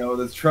 As you know,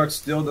 the truck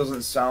still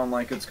doesn't sound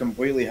like it's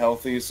completely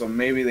healthy, so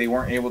maybe they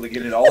weren't able to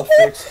get it all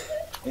fixed.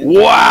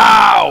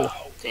 Wow!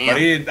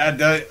 But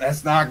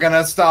that's not going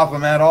to stop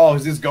him at all.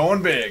 He's just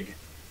going big.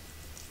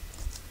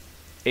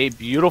 A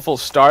beautiful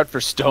start for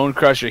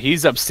Stonecrusher.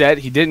 He's upset.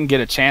 He didn't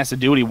get a chance to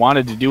do what he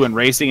wanted to do in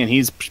racing, and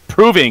he's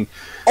proving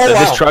that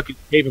this truck is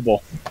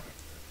capable.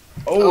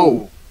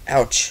 Oh.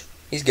 Ouch.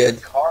 He's good.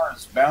 The car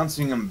is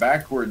bouncing him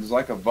backwards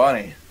like a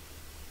bunny.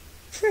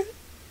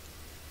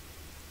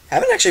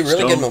 Having actually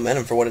really good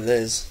momentum for what it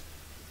is.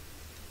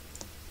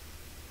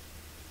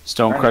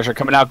 Stonecrusher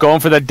coming out, going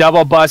for the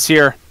double bus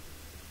here.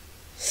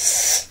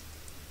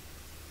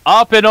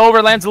 Up and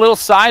over, lands a little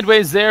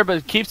sideways there,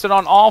 but keeps it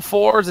on all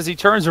fours as he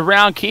turns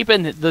around,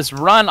 keeping this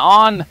run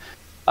on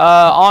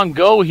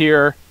go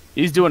here.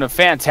 He's doing a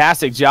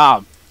fantastic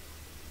job.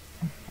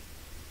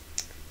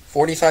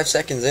 45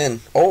 seconds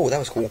in. Oh, that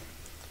was cool.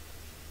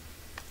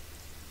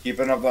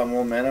 Keeping up that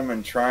momentum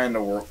and trying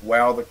to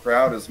wow the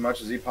crowd as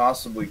much as he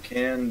possibly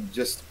can.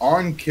 Just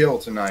on kill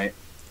tonight.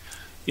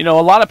 You know,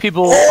 a lot of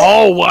people...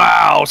 Oh,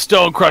 wow!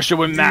 Stonecrusher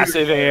with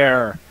massive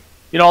air.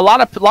 You know, a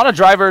lot of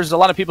drivers, a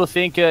lot of people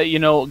think, you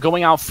know,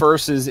 going out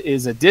first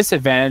is a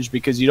disadvantage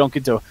because you don't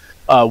get to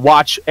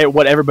watch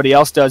what everybody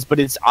else does. But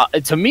it's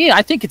to me,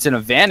 I think it's an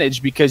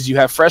advantage because you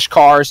have fresh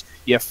cars,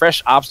 you have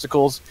fresh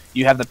obstacles,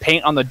 you have the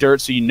paint on the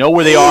dirt, so you know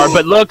where they are.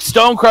 But look,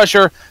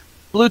 Stonecrusher,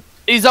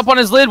 he's up on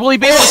his lid. Will he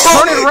be able to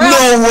turn it around?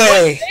 No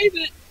way!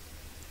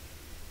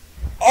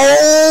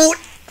 Oh,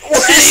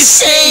 what a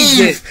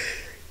save!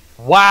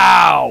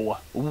 Wow,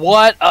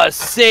 what a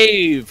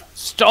save!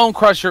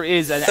 Stonecrusher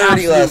is an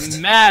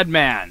absolute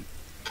madman.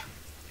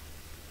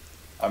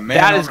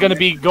 That is going to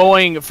be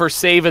going for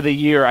save of the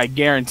year, I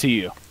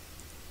guarantee you.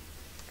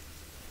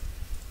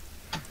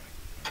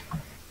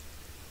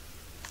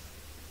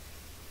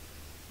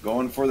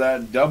 Going for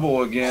that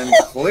double again,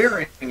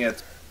 clearing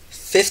it.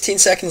 15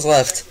 seconds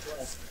left.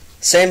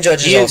 Same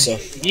judges also.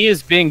 He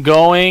has been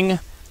going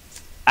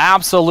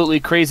absolutely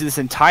crazy this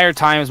entire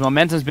time. His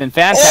momentum's been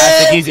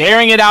fantastic. He's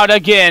airing it out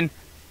again.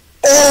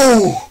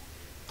 Oh!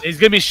 He's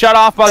going to be shut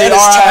off by the RII.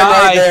 Time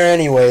right there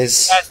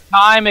anyways. As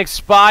time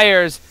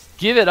expires,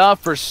 give it up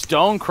for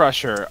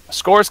Stonecrusher.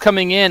 Scores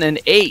coming in an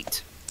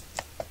 8.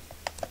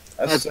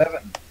 That's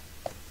 7.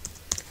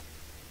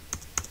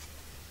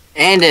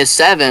 And a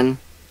 7.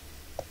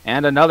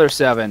 And another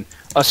 7.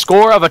 A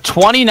score of a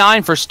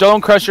 29 for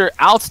Stonecrusher.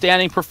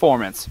 Outstanding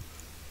performance.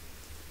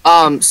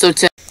 So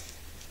Tim.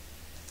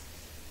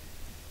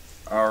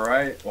 All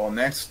right. Well,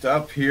 next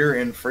up here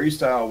in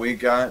freestyle, we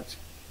got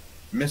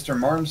Mr.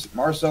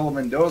 Marcelo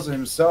Mendoza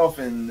himself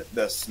in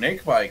the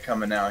snake bite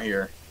coming out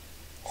here.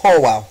 Oh,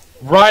 wow.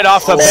 Right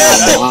off the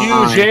bat, a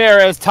huge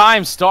air as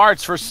time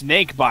starts for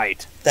snake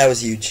bite. That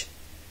was huge.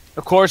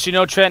 Of course, you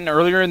know, Trenton,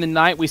 earlier in the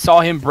night, we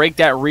saw him break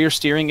that rear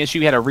steering issue.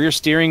 He had a rear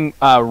steering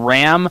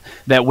ram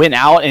that went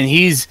out, and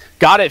he's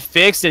got it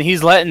fixed, and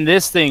he's letting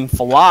this thing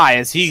fly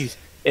as he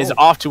is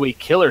off to a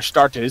killer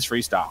start to his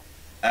freestyle.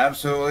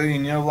 Absolutely.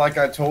 And, you know, like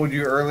I told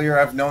you earlier,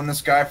 I've known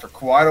this guy for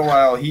quite a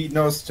while. He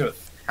knows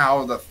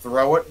how to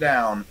throw it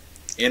down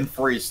in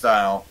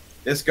freestyle.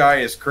 This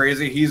guy is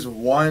crazy. He's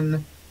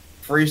won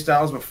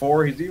freestyles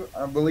before. He's,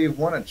 I believe,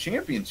 won a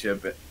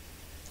championship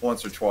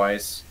once or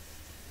twice.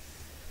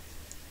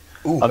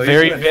 Ooh, A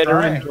very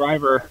veteran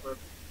driver.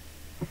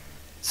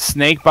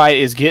 Snakebite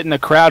is getting the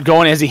crowd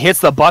going as he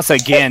hits the bus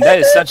again. That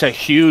is such a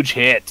huge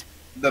hit.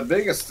 The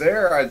biggest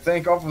there, I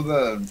think, off of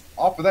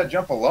that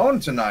jump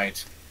alone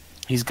tonight.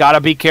 He's got to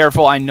be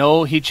careful. I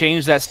know he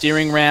changed that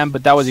steering ram,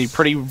 but that was a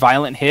pretty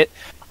violent hit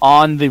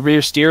on the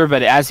rear steer.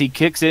 But as he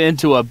kicks it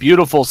into a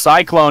beautiful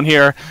cyclone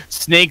here,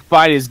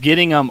 Snakebite is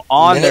getting them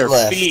on their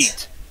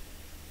feet.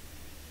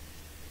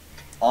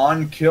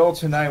 On kill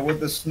tonight with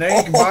the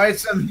Snakebite.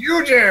 Some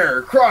huge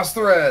air cross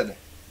thread.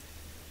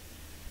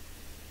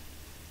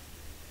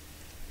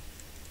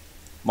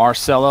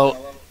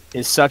 Marcelo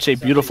is such a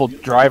beautiful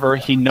driver.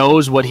 He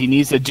knows what he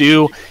needs to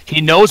do. He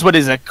knows what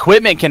his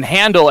equipment can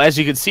handle, as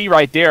you can see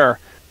right there.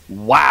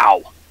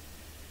 Wow.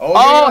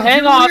 Oh,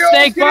 hang on,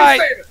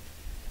 Snakebite.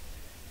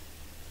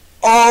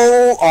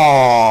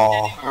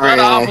 Right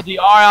off with the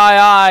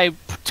RII.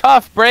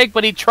 Tough break,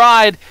 but he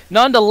tried.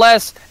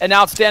 Nonetheless, an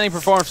outstanding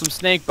performance from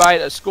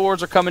Snakebite.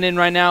 Scores are coming in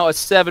right now. A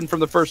 7 from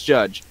the first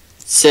judge.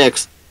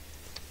 6.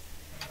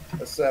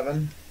 A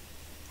 7.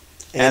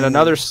 And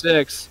another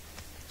 6.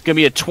 It's going to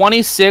be a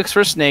 26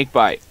 for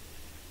Snakebite.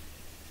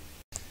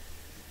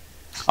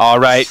 All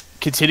right,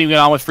 continuing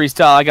on with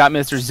freestyle, I got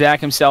Mr. Zach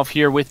himself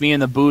here with me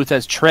in the booth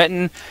as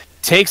Trenton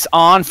takes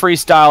on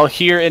freestyle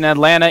here in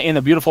Atlanta in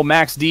the beautiful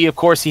Max D. Of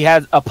course, he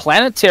had a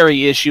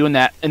planetary issue in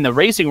the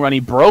racing run. He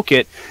broke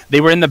it.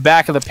 They were in the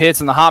back of the pits,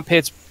 in the hot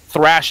pits,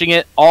 thrashing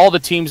it. All the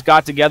teams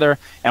got together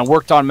and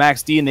worked on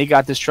Max D, and they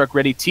got this truck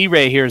ready.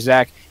 T-Ray here,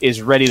 Zach,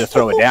 is ready to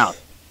throw it down.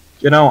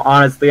 You know,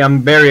 honestly,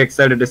 I'm very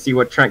excited to see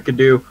what Trent could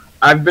do.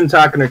 I've been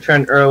talking to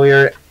Trent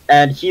earlier,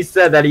 and he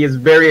said that he is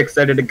very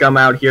excited to come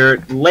out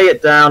here, lay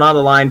it down on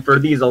the line for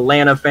these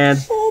Atlanta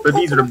fans, for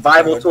these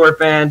Revival Tour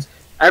fans,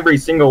 every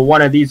single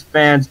one of these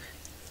fans.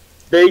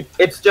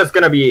 It's just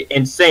going to be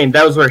insane.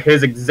 Those were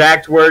his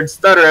exact words,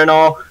 stutter and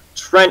all.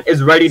 Trent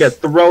is ready to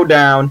throw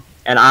down,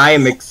 and I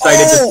am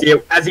excited to see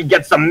it as he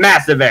gets some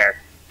massive air.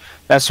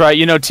 That's right.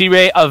 You know,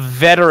 T-Ray, a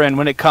veteran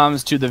when it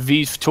comes to the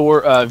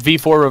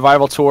V4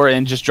 Revival Tour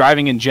and just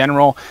driving in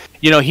general.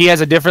 You know, he has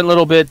a different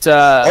little bit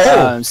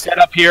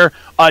setup here.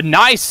 A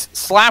nice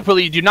slap wheel.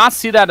 You do not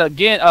see that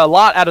again a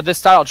lot out of this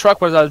style of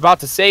truck. What I was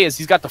about to say is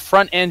he's got the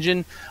front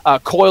engine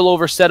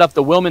coilover setup,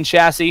 the Willman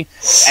chassis,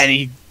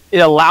 and it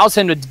allows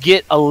him to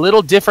get a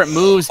little different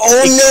moves.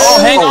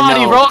 Hang on.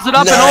 He rolls it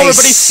up and over,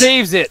 but he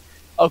saves it.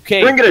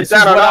 Okay, this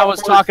is what I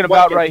was talking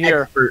about right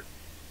here.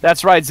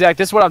 That's right, Zach.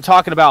 This is what I'm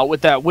talking about with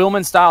that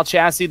Willman-style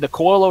chassis, the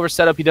coilover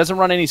setup. He doesn't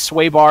run any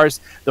sway bars.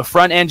 The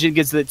front engine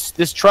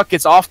this truck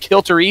gets off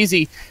kilter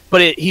easy,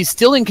 but he's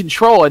still in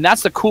control, and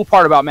that's the cool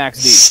part about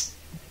Max D.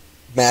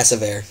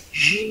 Massive air.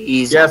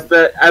 Jeez. Yes,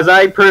 as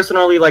I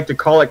personally like to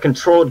call it,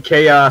 controlled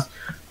chaos.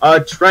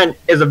 Trent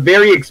is a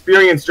very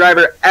experienced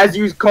driver. As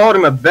you called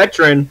him, a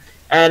veteran,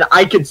 and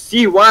I could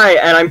see why,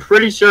 and I'm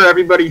pretty sure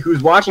everybody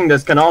who's watching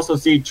this can also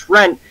see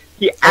Trent.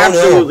 He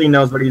absolutely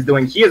knows what he's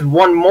doing. He has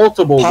won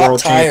multiple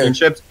world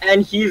championships,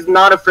 and he's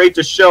not afraid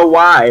to show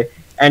why.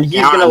 And he's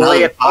going to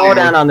lay it all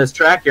down on this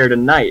track here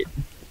tonight.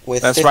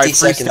 With That's 50 right,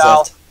 seconds freestyle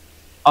left.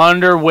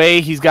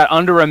 Underway. He's got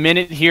under a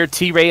minute here.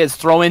 T-Ray is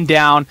throwing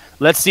down.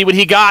 Let's see what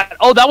he got.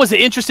 Oh, that was an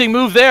interesting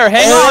move there.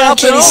 Hang on.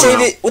 Can he save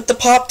it with the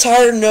pop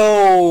tire?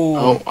 No.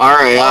 Oh, all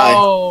right.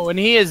 Oh, and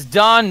he is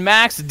done.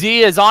 Max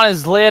D is on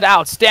his lid.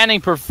 Outstanding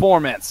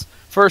performance.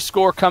 First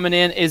score coming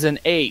in is an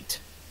 8.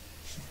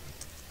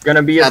 Going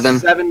to be a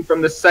 7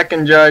 from the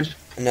second judge.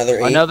 Another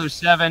 8. Another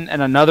 7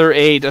 and another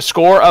 8. A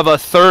score of a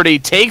 30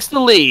 takes the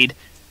lead.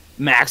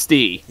 Max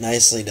D.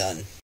 Nicely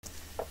done.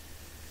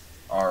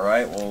 All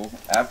right, well,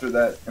 after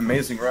that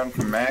amazing run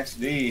from Max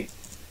D,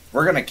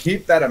 we're going to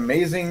keep that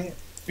amazing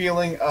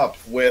feeling up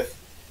with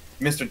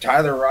Mr.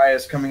 Tyler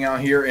Rias coming out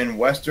here in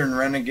Western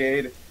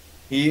Renegade.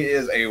 He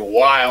is a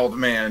wild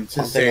man,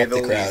 to say the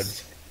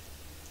least.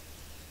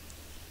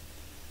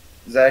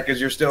 Zach,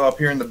 as you're still up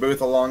here in the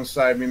booth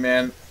alongside me,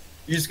 man,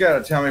 you just got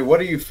to tell me, what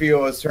do you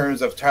feel in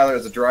terms of Tyler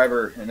as a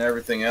driver and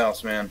everything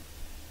else, man?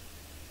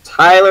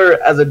 Tyler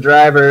as a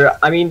driver,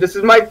 I mean, this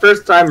is my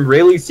first time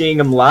really seeing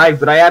him live,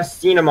 but I have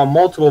seen him on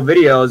multiple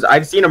videos.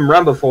 I've seen him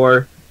run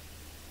before,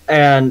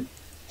 and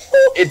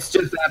it's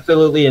just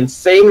absolutely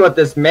insane what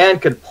this man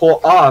could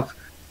pull off.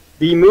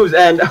 The moves,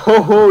 and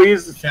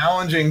he's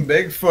challenging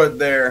Bigfoot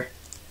there.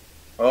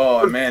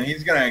 Oh, man,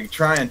 he's going to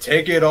try and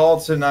take it all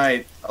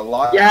tonight.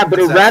 Yeah, but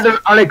a rather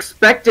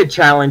unexpected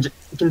challenge,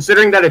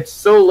 considering that it's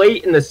so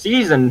late in the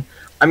season.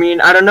 I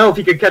mean, I don't know if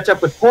he could catch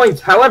up with points.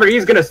 However,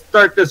 he's going to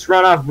start this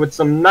run off with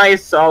some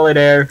nice, solid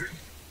air.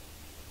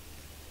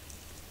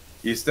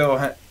 You still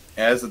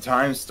As the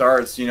time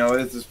starts, you know,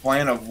 it's this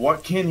plan of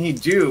what can he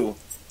do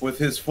with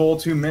his full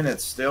 2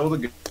 minutes still to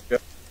go.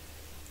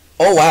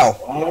 Oh, wow.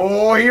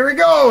 Oh, here he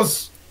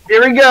goes.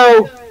 Here we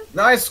go.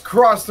 Nice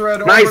cross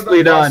thread over Nicely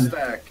the done.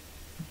 stack.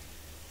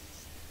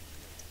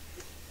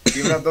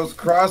 Giving up those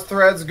cross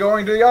threads,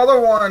 going to the other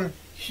one.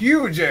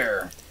 Huge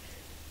air.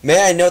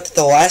 May I note that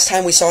the last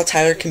time we saw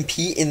Tyler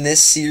compete in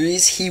this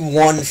series, he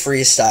won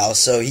freestyle.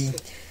 So he's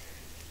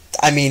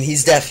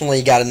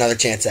definitely got another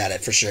chance at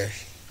it for sure.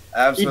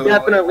 Absolutely. He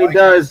definitely Like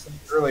does.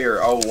 Earlier,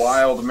 a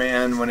wild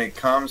man when it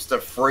comes to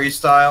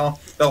freestyle.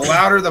 The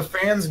louder the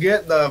fans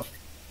get, the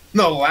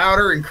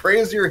louder and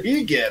crazier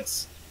he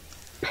gets.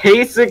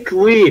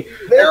 Basically.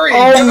 There he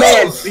Oh, goes.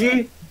 man.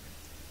 See?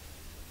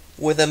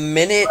 With a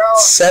minute Well,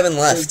 7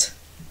 left.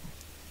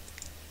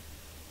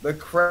 The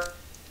crowd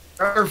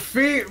our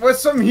feet with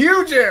some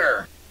huge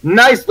air.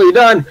 Nicely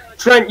done.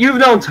 Trent, you've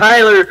known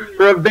Tyler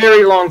for a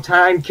very long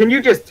time. Can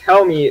you just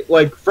tell me,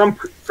 like, from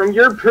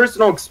your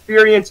personal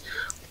experience,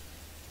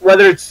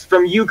 whether it's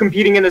from you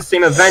competing in the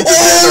same event as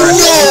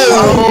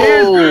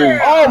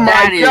oh my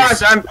That is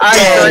gosh, I'm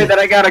dead. sorry that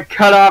I got to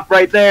cut off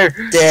right there.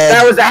 Dead.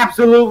 That was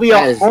absolutely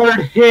That a is hard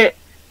hit.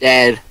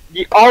 Dead.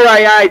 The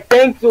RII,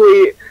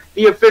 thankfully,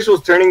 the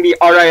officials turning the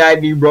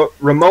RII, the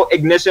remote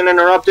ignition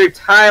interrupter,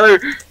 Tyler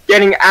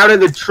getting out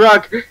of the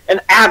truck, and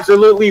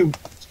absolutely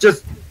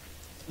just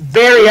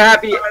very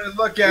happy.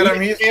 Look at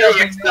him. He's very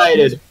jumping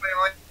excited.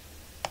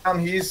 down.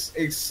 He's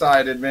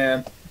excited,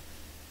 man.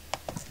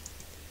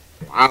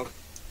 Wow.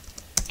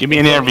 Give me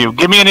an interview.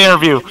 Give me an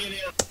interview.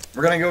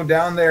 We're going to go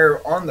down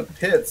there on the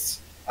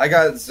pits. I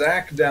got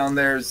Zach down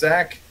there.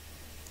 Zach,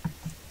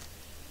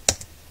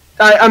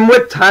 I'm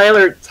with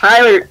Tyler.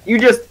 Tyler, you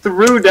just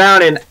threw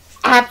down and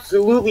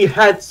absolutely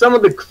had some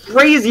of the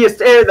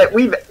craziest air that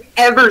we've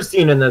ever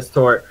seen in this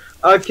tour.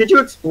 Could you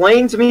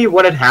explain to me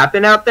what had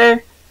happened out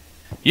there?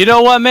 You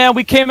know what, man?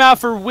 We came out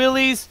for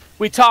wheelies.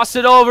 We tossed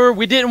it over.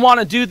 We didn't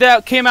want to do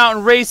that. Came out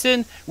and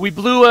racing. We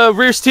blew a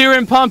rear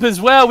steering pump as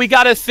well. We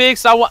got it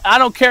fixed. I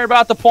don't care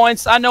about the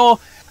points. I know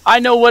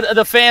what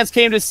the fans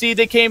came to see.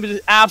 They came to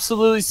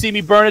absolutely see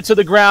me burn it to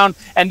the ground,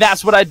 and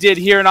that's what I did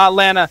here in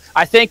Hotlanta.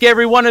 I thank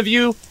every one of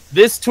you.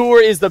 This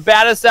tour is the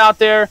baddest out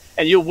there,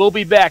 and we'll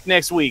be back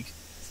next week.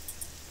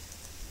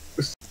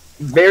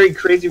 Very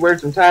crazy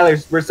words from Tyler.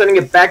 We're sending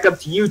it back up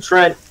to you,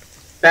 Trent.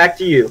 Back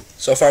to you.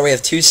 So far, we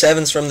have 2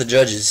 7s from the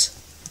judges.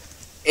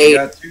 we 8.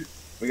 got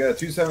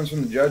 2 7s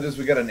from the judges.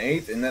 We got an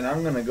 8, and then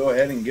I'm going to go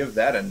ahead and give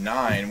that a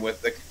 9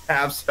 with the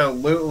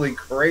absolutely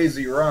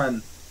crazy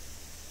run.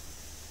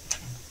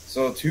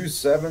 So 2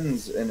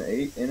 7s, an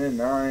 8, and a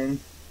 9.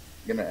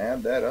 Going to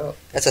add that up.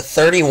 That's a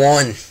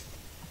 31.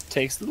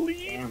 Takes the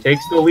lead.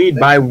 Takes the lead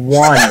by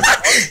 1.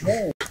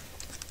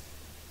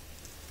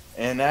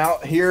 And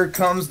out here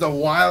comes the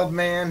wild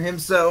man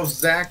himself,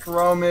 Zach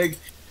Romig,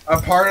 a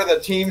part of the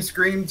Team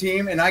Scream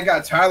team. And I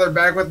got Tyler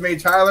back with me.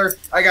 Tyler,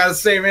 I got to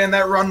say, man,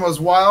 that run was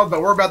wild,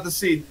 but we're about to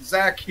see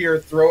Zach here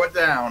throw it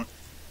down.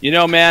 You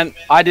know, man,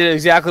 I did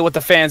exactly what the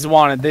fans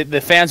wanted.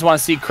 The fans want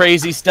to see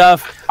crazy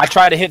stuff. I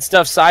try to hit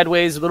stuff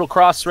sideways, a little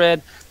cross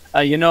thread,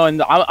 you know,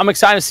 and I'm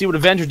excited to see what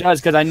Avenger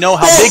does because I know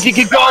how big he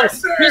can go,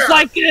 just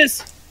like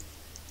this.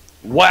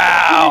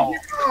 Wow.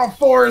 Oh,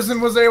 Forrest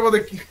was able to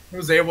keep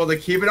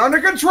it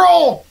under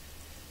control.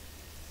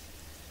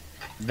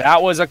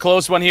 That was a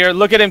close one here.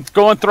 Look at him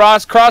going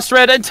cross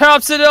thread and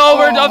tops it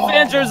over.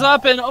 Avengers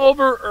up and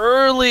over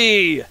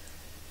early.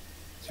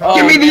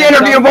 Give me the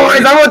interview,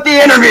 boys. I want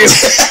the interview.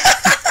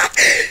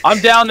 I'm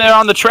down there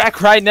on the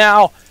track right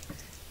now.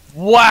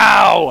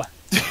 Wow.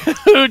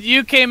 Dude,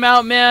 you came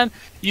out, man.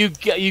 You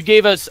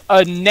gave us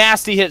a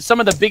nasty hit. Some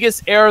of the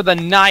biggest air of the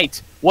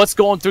night. What's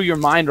going through your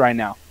mind right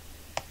now?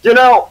 You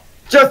know,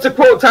 just to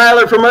quote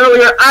Tyler from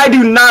earlier, I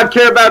do not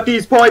care about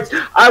these points.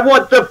 I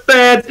want the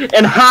fans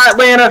in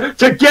Hotlanta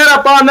to get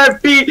up on their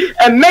feet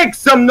and make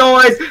some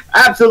noise.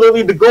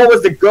 Absolutely, the goal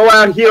was to go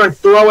out here and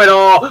throw it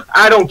all.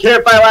 I don't care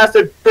if I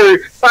lasted for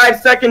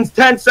 5 seconds,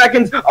 10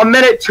 seconds, a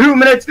minute, 2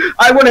 minutes.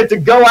 I wanted to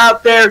go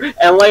out there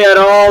and lay it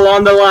all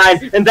on the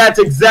line. And that's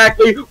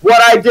exactly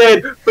what I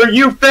did for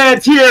you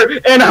fans here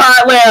in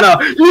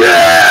Hotlanta.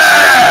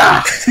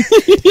 Yeah!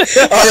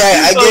 All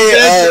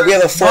right, we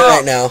have a 4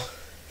 right now.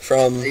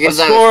 From I give A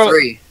that score- a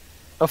 3.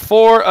 A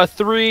 4, a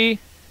 3,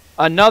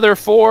 another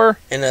 4,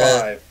 and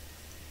 5.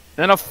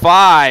 then a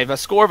 5. A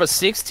score of a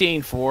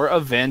 16 for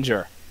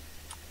Avenger.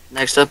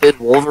 Next up is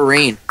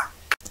Wolverine.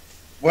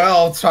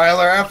 Well,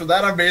 Tyler, after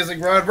that amazing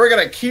run, we're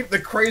going to keep the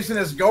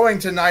craziness going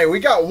tonight. We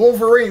got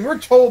Wolverine. We're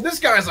told this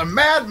guy's a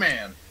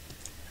madman.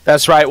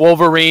 That's right,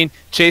 Wolverine.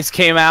 Chase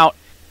came out.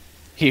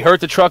 He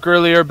hurt the truck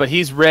earlier, but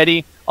he's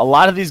ready. A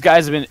lot of these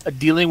guys have been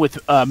dealing with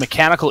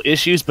mechanical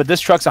issues, but this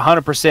truck's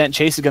 100%.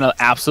 Chase is going to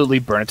absolutely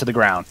burn it to the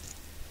ground.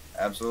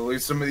 Absolutely.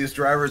 Some of these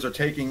drivers are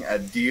taking a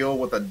deal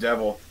with the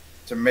devil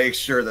to make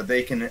sure that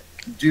they can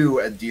do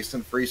a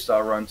decent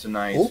freestyle run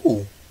tonight.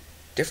 ooh,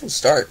 different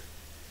start.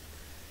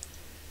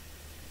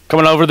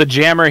 Coming over the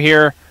jammer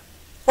here.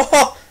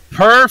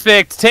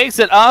 Perfect. Takes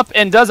it up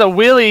and does a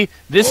wheelie.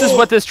 This is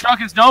what this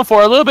truck is known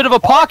for. A little bit of a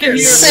pocket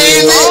here.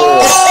 Save it!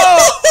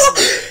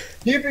 Oh!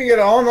 Keeping it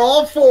on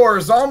all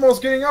fours,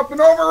 almost getting up and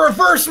over.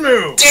 Reverse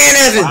move. Dan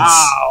Evans!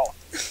 Wow.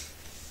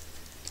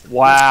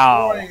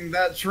 Wow. Destroying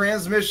that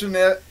transmission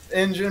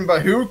engine,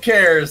 but who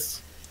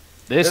cares?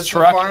 This It's the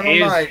truck final is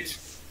night.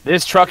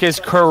 this truck is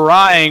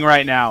crying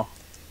right now.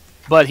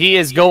 But he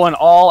is going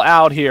all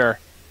out here.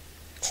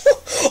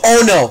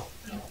 Oh no!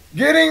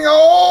 Getting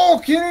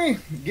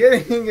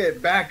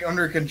it back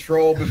under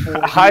control before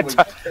I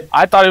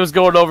thought he was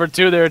going over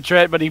two there,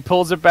 Trent, but he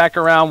pulls it back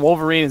around.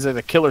 Wolverine is at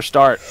a killer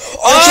start.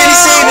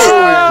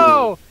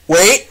 Oh, can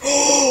he save it? Wait.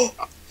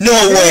 No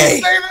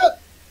way.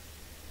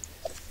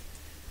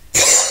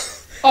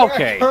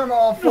 Okay. On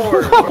all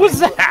fours. What was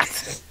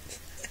that?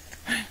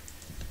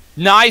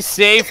 Nice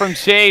save from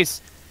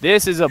Chase.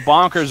 This is a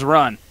bonkers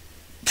run.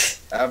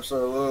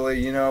 Absolutely.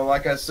 You know,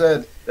 like I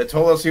said, they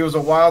told us he was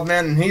a wild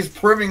man, and he's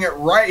proving it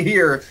right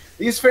here.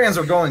 These fans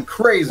are going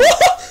crazy.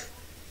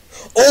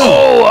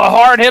 Oh, a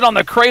hard hit on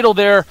the cradle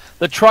there.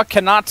 The truck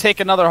cannot take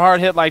another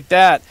hard hit like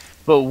that.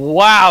 But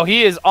wow,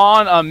 he is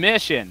on a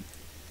mission.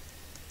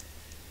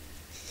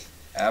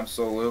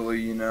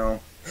 Absolutely, you know.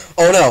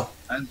 Oh no.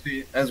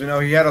 As we know,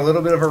 he had a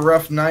little bit of a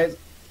rough night.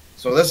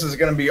 So this is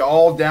going to be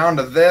all down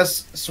to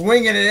this.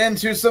 Swinging it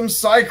into some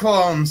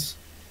cyclones.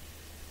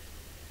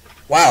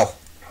 Wow.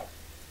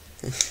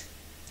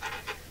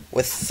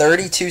 With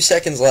 32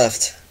 seconds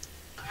left.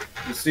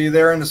 You see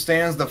there in the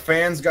stands, the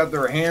fans got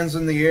their hands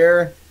in the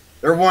air.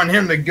 They're wanting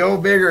him to go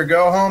big or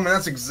go home, and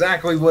that's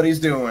exactly what he's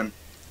doing.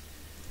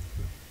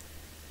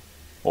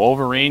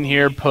 Wolverine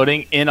here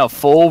putting in a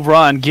full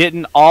run,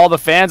 getting all the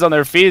fans on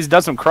their feet. He's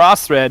done some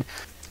cross thread.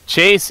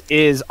 Chase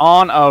is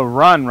on a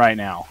run right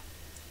now.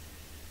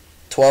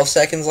 12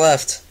 seconds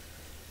left.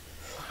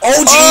 Oh,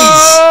 jeez!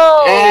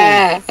 Oh!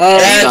 Yeah. And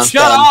That's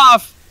shut done.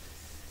 off!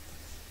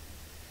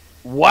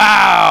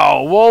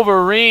 Wow,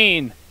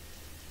 Wolverine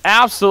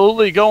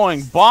absolutely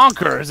going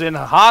bonkers in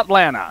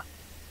Hotlanta.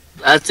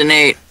 That's an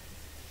 8.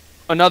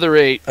 Another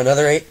 8.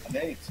 Another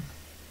 8.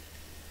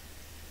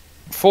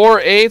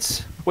 4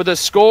 8s with a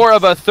score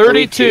of a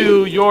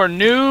 32. Your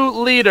new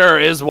leader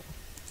is... All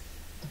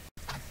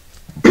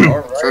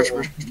right, Search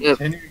well, for skip.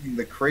 continuing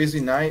the crazy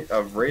night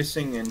of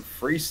racing and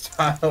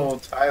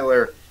freestyle,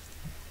 Tyler.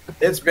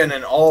 It's been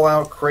an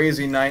all-out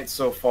crazy night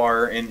so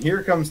far, and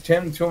here comes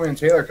Tim Toolman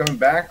Taylor coming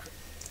back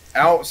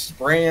out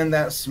spraying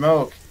that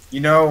smoke. You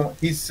know,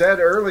 he said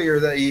earlier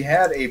that he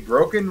had a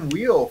broken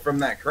wheel from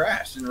that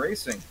crash in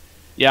racing.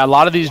 Yeah, a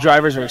lot of these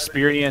drivers are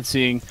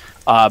experiencing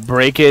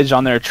breakage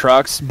on their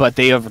trucks, but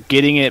they are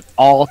getting it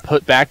all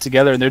put back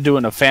together, and they're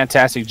doing a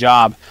fantastic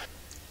job.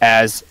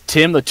 As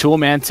Tim the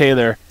Toolman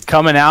Taylor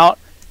coming out,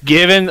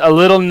 giving a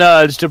little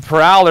nudge to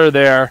Prowler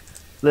there.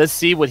 Let's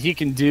see what he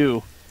can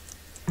do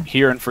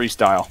here in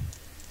freestyle.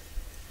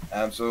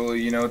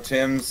 Absolutely. You know,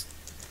 Tim's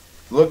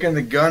looking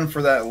the gun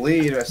for that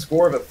lead. A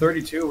score of a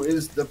 32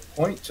 is the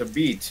point to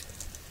beat.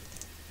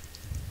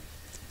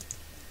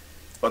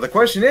 But the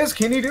question is,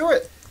 can he do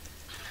it?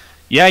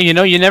 Yeah, you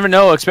know, you never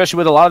know, especially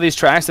with a lot of these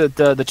tracks that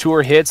the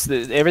tour hits.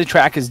 Every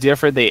track is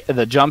different.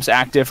 The jumps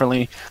act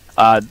differently,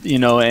 you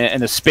know, and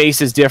the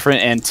space is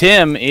different. And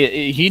Tim,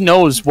 he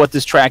knows what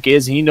this track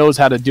is. He knows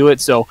how to do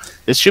it. So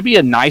this should be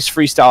a nice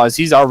freestyle as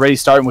he's already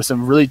starting with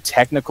some really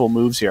technical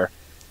moves here.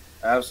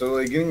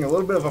 Absolutely. Getting a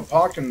little bit of a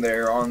pocket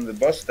there on the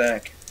bus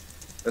stack.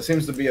 That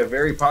seems to be a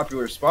very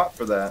popular spot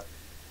for that.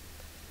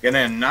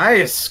 Getting a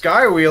nice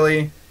sky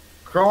wheelie.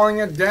 Crawling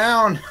it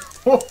down.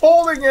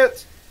 Holding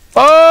it.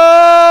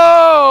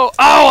 Oh!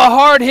 Oh, a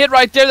hard hit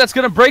right there. That's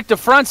going to break the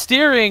front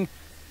steering.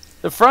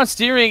 The front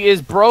steering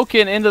is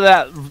broken into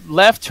that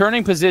left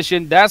turning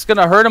position. That's going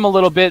to hurt him a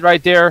little bit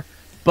right there.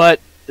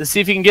 But let's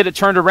see if he can get it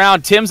turned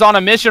around. Tim's on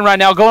a mission right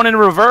now, going into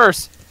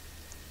reverse.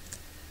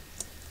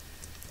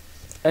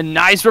 A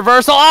nice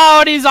reversal.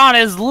 Oh, and he's on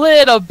his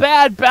lid. A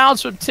bad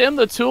bounce from Tim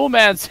the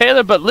Toolman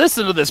Taylor. But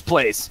listen to this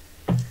place.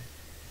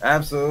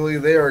 Absolutely.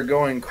 They are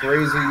going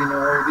crazy. You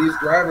know, these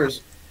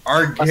drivers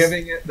are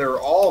giving it their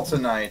all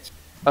tonight.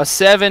 A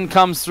 7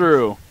 comes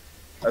through.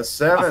 A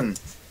 7.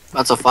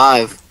 That's a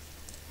 5.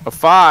 A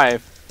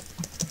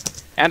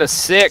 5. And a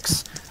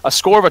 6. A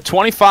score of a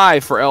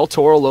 25 for El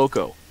Toro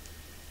Loco.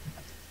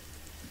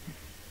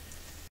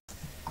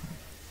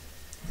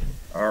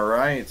 All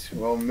right.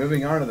 Well,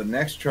 moving on to the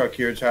next truck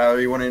here, Tyler.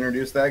 You want to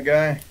introduce that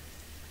guy?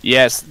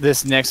 Yes,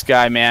 this next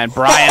guy, man.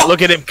 Bryant,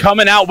 look at him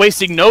coming out,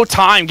 wasting no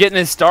time getting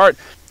his start.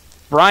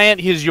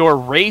 Bryant is your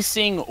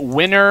racing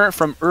winner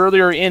from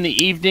earlier in the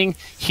evening.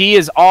 He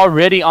is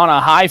already on a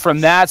high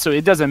from that, so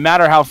it doesn't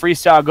matter how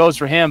freestyle goes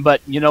for him.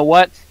 But you know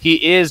what?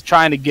 He is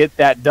trying to get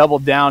that double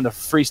down to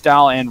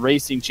freestyle and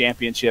racing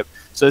championship.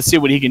 So let's see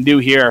what he can do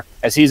here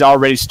as he's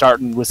already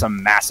starting with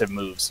some massive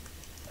moves.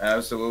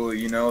 Absolutely.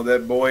 You know,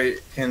 that boy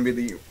can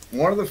be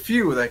one of the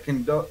few that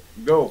can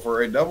go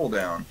for a double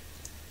down.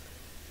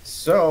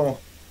 So,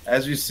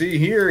 as you see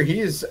here, he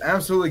is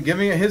absolutely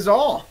giving it his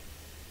all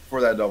for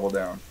that double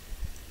down.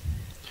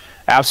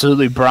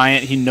 Absolutely,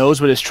 Bryant. He knows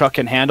what his truck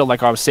can handle.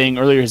 Like I was saying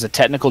earlier, he's a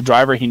technical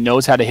driver. He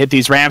knows how to hit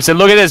these ramps. And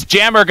look at this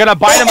jammer, gonna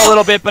bite him a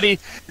little bit, but he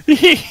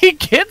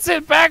gets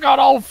it back on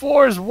all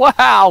fours.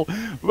 Wow,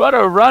 what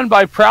a run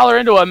by Prowler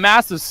into a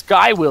massive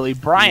sky wheelie.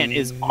 Bryant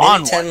is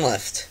on 10 one.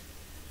 left.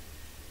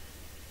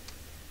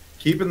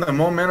 Keeping the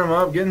momentum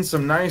up, getting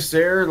some nice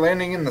air,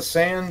 landing in the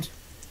sand.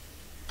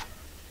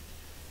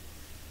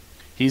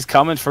 He's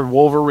coming for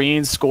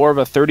Wolverine's score of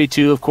a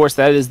 32. Of course,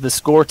 that is the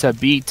score to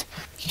beat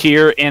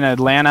here in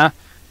Atlanta.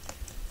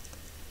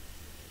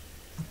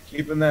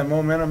 Keeping that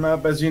momentum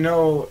up. As you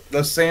know,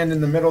 the sand in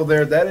the middle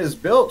there, that is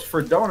built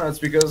for donuts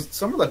because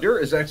some of the dirt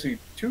is actually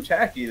too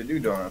tacky to do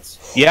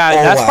donuts. Yeah,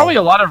 that's probably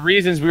a lot of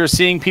reasons we were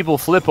seeing people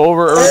flip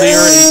over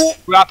earlier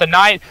throughout the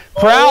night.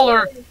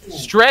 Prowler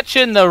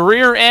stretching the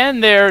rear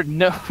end there.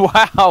 No,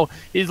 wow,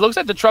 he looks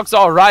like the truck's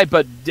all right,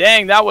 but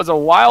dang, that was a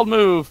wild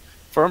move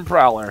from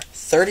Prowler.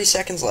 30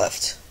 seconds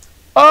left.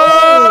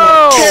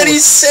 Oh! Can he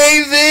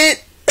save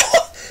it?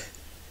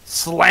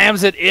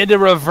 Slams it into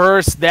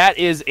reverse. That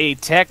is a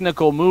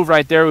technical move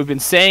right there. We've been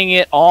saying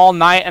it all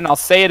night, and I'll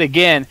say it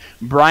again.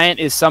 Bryant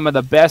is some of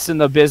the best in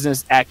the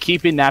business at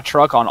keeping that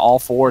truck on all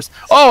fours.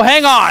 Oh,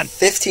 hang on!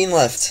 15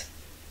 left.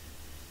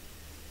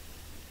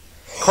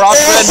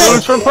 Crossbred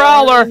moves from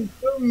Prowler.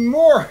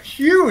 More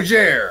huge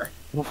air.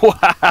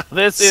 Wow,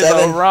 this is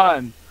 7, a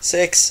run.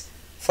 6,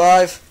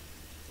 5.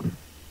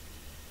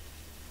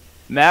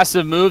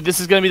 Massive move. This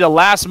is going to be the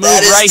last move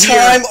That is right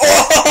time. here.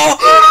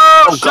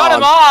 Oh! Shut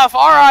him off.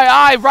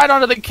 RII right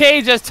onto the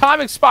cage as time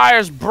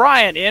expires.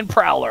 Bryant in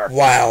Prowler.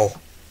 Wow.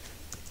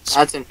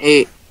 That's an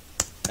 8.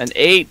 An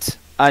 8,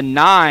 a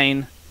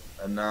 9,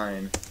 A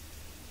 9.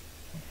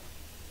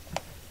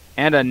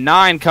 and a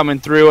 9 coming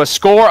through. A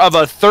score of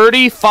a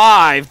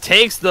 35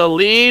 takes the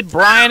lead.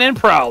 Bryant and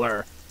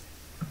Prowler.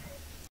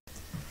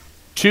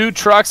 2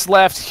 trucks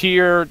left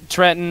here,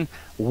 Trenton.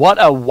 What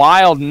a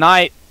wild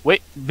night.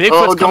 Wait,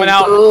 Bigfoot's coming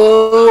out.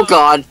 Oh,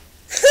 God.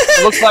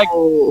 Looks like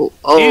Oh.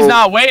 he's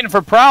not waiting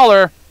for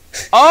Prowler.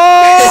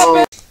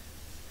 Oh!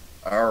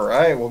 All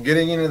right, well,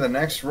 getting into the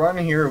next run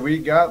here, we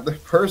got the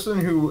person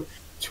who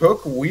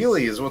took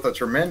wheelies with a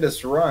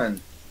tremendous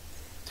run.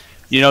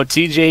 You know,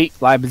 TJ,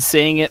 I've been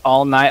saying it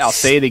all night. I'll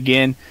say it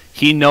again.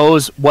 He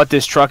knows what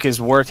this truck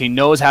is worth. He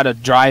knows how to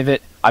drive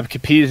it. I've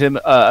competed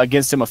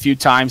against him a few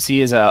times.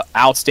 He is an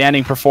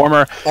outstanding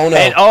performer. Oh, no.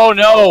 And, oh,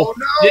 no.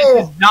 This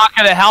is not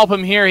going to help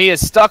him here. He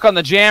is stuck on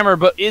the jammer,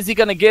 but is he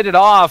going to get it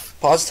off?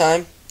 Pause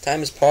time.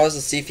 Time is paused.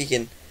 Let's see if he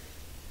can.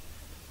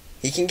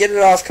 He can get it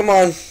off. Come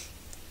on.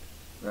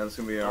 That's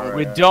going to be all right.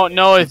 We don't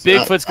know if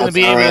Bigfoot's going to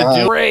be able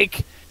to do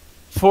break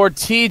for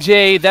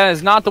TJ. That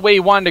is not the way he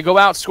wanted to go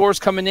out. Scores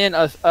coming in,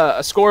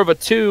 a score of a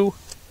 2.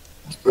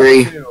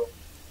 3.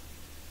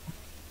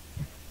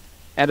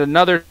 And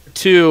another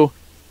 2.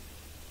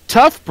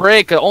 Tough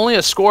break. Only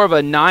a score of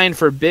a 9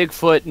 for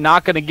Bigfoot.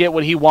 Not going to get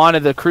what he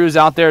wanted. The crew's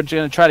out there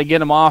going to try to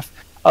get him off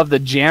of the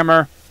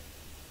jammer.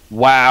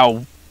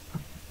 Wow.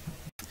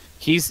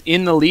 He's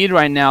in the lead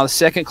right now. The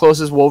second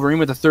closest Wolverine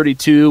with a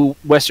 32,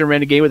 Western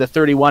Renegade with a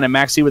 31, and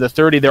Maxie with a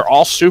 30. They're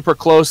all super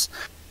close,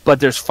 but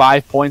there's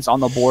 5 points on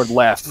the board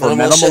left for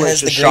Metal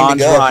Militia Sean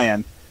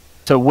Ryan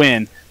to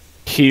win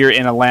here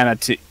in Atlanta.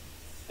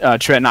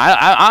 Trenton,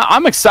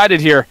 I'm excited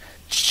here.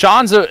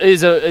 Sean's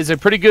is a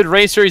pretty good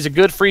racer. He's a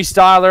good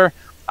freestyler.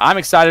 I'm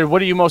excited.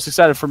 What are you most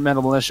excited for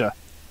Metal Militia?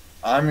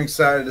 I'm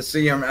excited to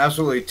see him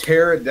absolutely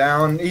tear it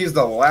down. He's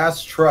the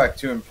last truck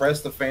to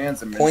impress the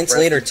fans. And Points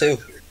leader, too.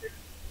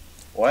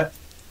 What?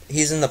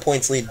 He's in the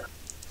points lead.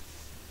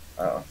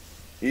 Oh.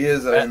 He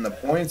is in the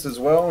points as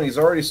well, and he's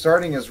already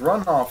starting his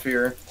runoff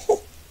here.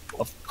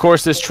 Of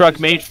course, this truck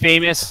made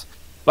famous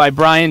by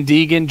Brian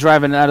Deegan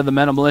driving out of the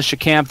Metal Militia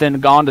camp, then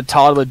gone to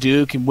Todd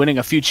LeDuc and winning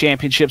a few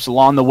championships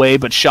along the way.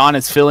 But Sean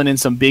is filling in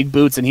some big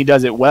boots, and he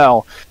does it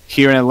well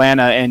here in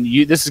Atlanta. And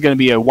this is going to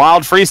be a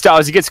wild freestyle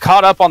as he gets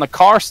caught up on the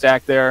car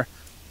stack there.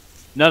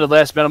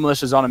 Nonetheless, Metal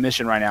Militia is on a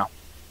mission right now.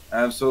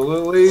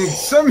 Absolutely.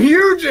 Some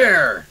huge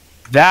air.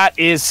 That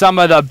is some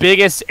of the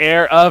biggest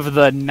air of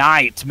the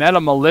night. Metal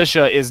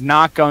Militia is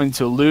not going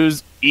to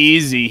lose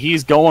easy.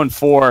 He's going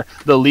for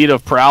the lead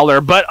of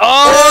Prowler. But,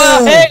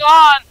 hang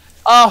on.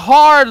 A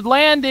hard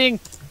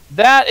landing.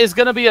 That is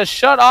going to be a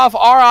shut-off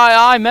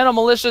RII. Metal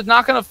Militia is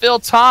not going to fill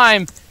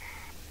time.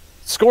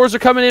 Scores are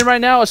coming in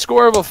right now. A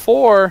score of a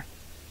 4.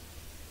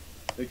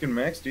 They can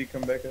max. Do you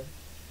come back up?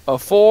 A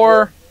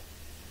 4.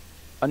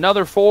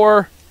 Another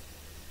 4.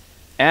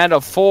 And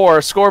a 4.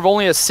 A score of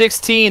only a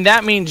 16.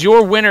 That means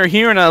your winner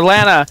here in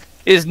Atlanta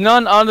is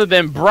none other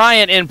than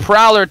Bryant and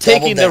Prowler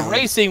taking the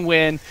racing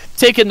win,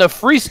 taking the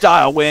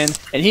freestyle win,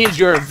 and he is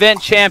your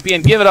event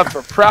champion. Give it up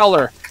for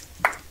Prowler.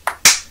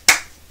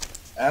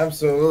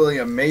 Absolutely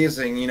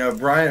amazing. You know,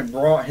 Bryant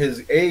brought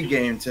his A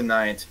game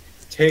tonight,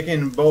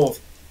 taking both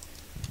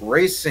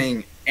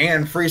racing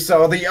and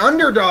freestyle. The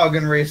underdog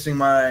in racing,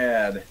 might I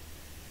add.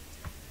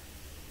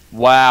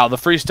 Wow, the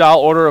freestyle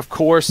order, of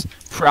course,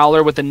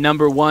 Prowler with the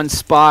number 1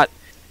 spot,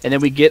 and then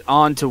we get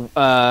on to,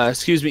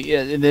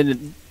 and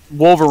then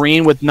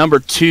Wolverine with number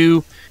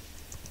 2,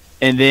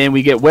 and then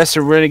we get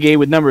Western Renegade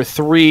with number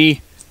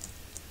 3,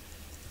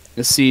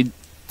 The seed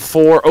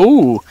 4.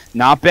 Ooh,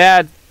 not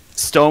bad.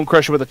 Stone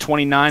Crusher with a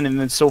 29, and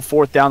then so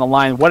forth down the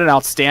line. What an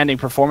outstanding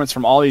performance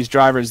from all these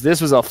drivers.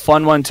 This was a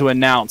fun one to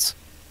announce.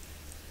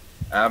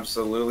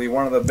 Absolutely.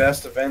 One of the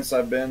best events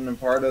I've been a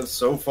part of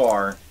so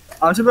far.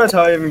 I'm surprised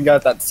how I even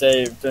got that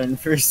saved during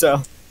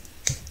freestyle.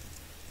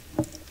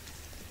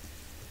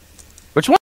 Which one?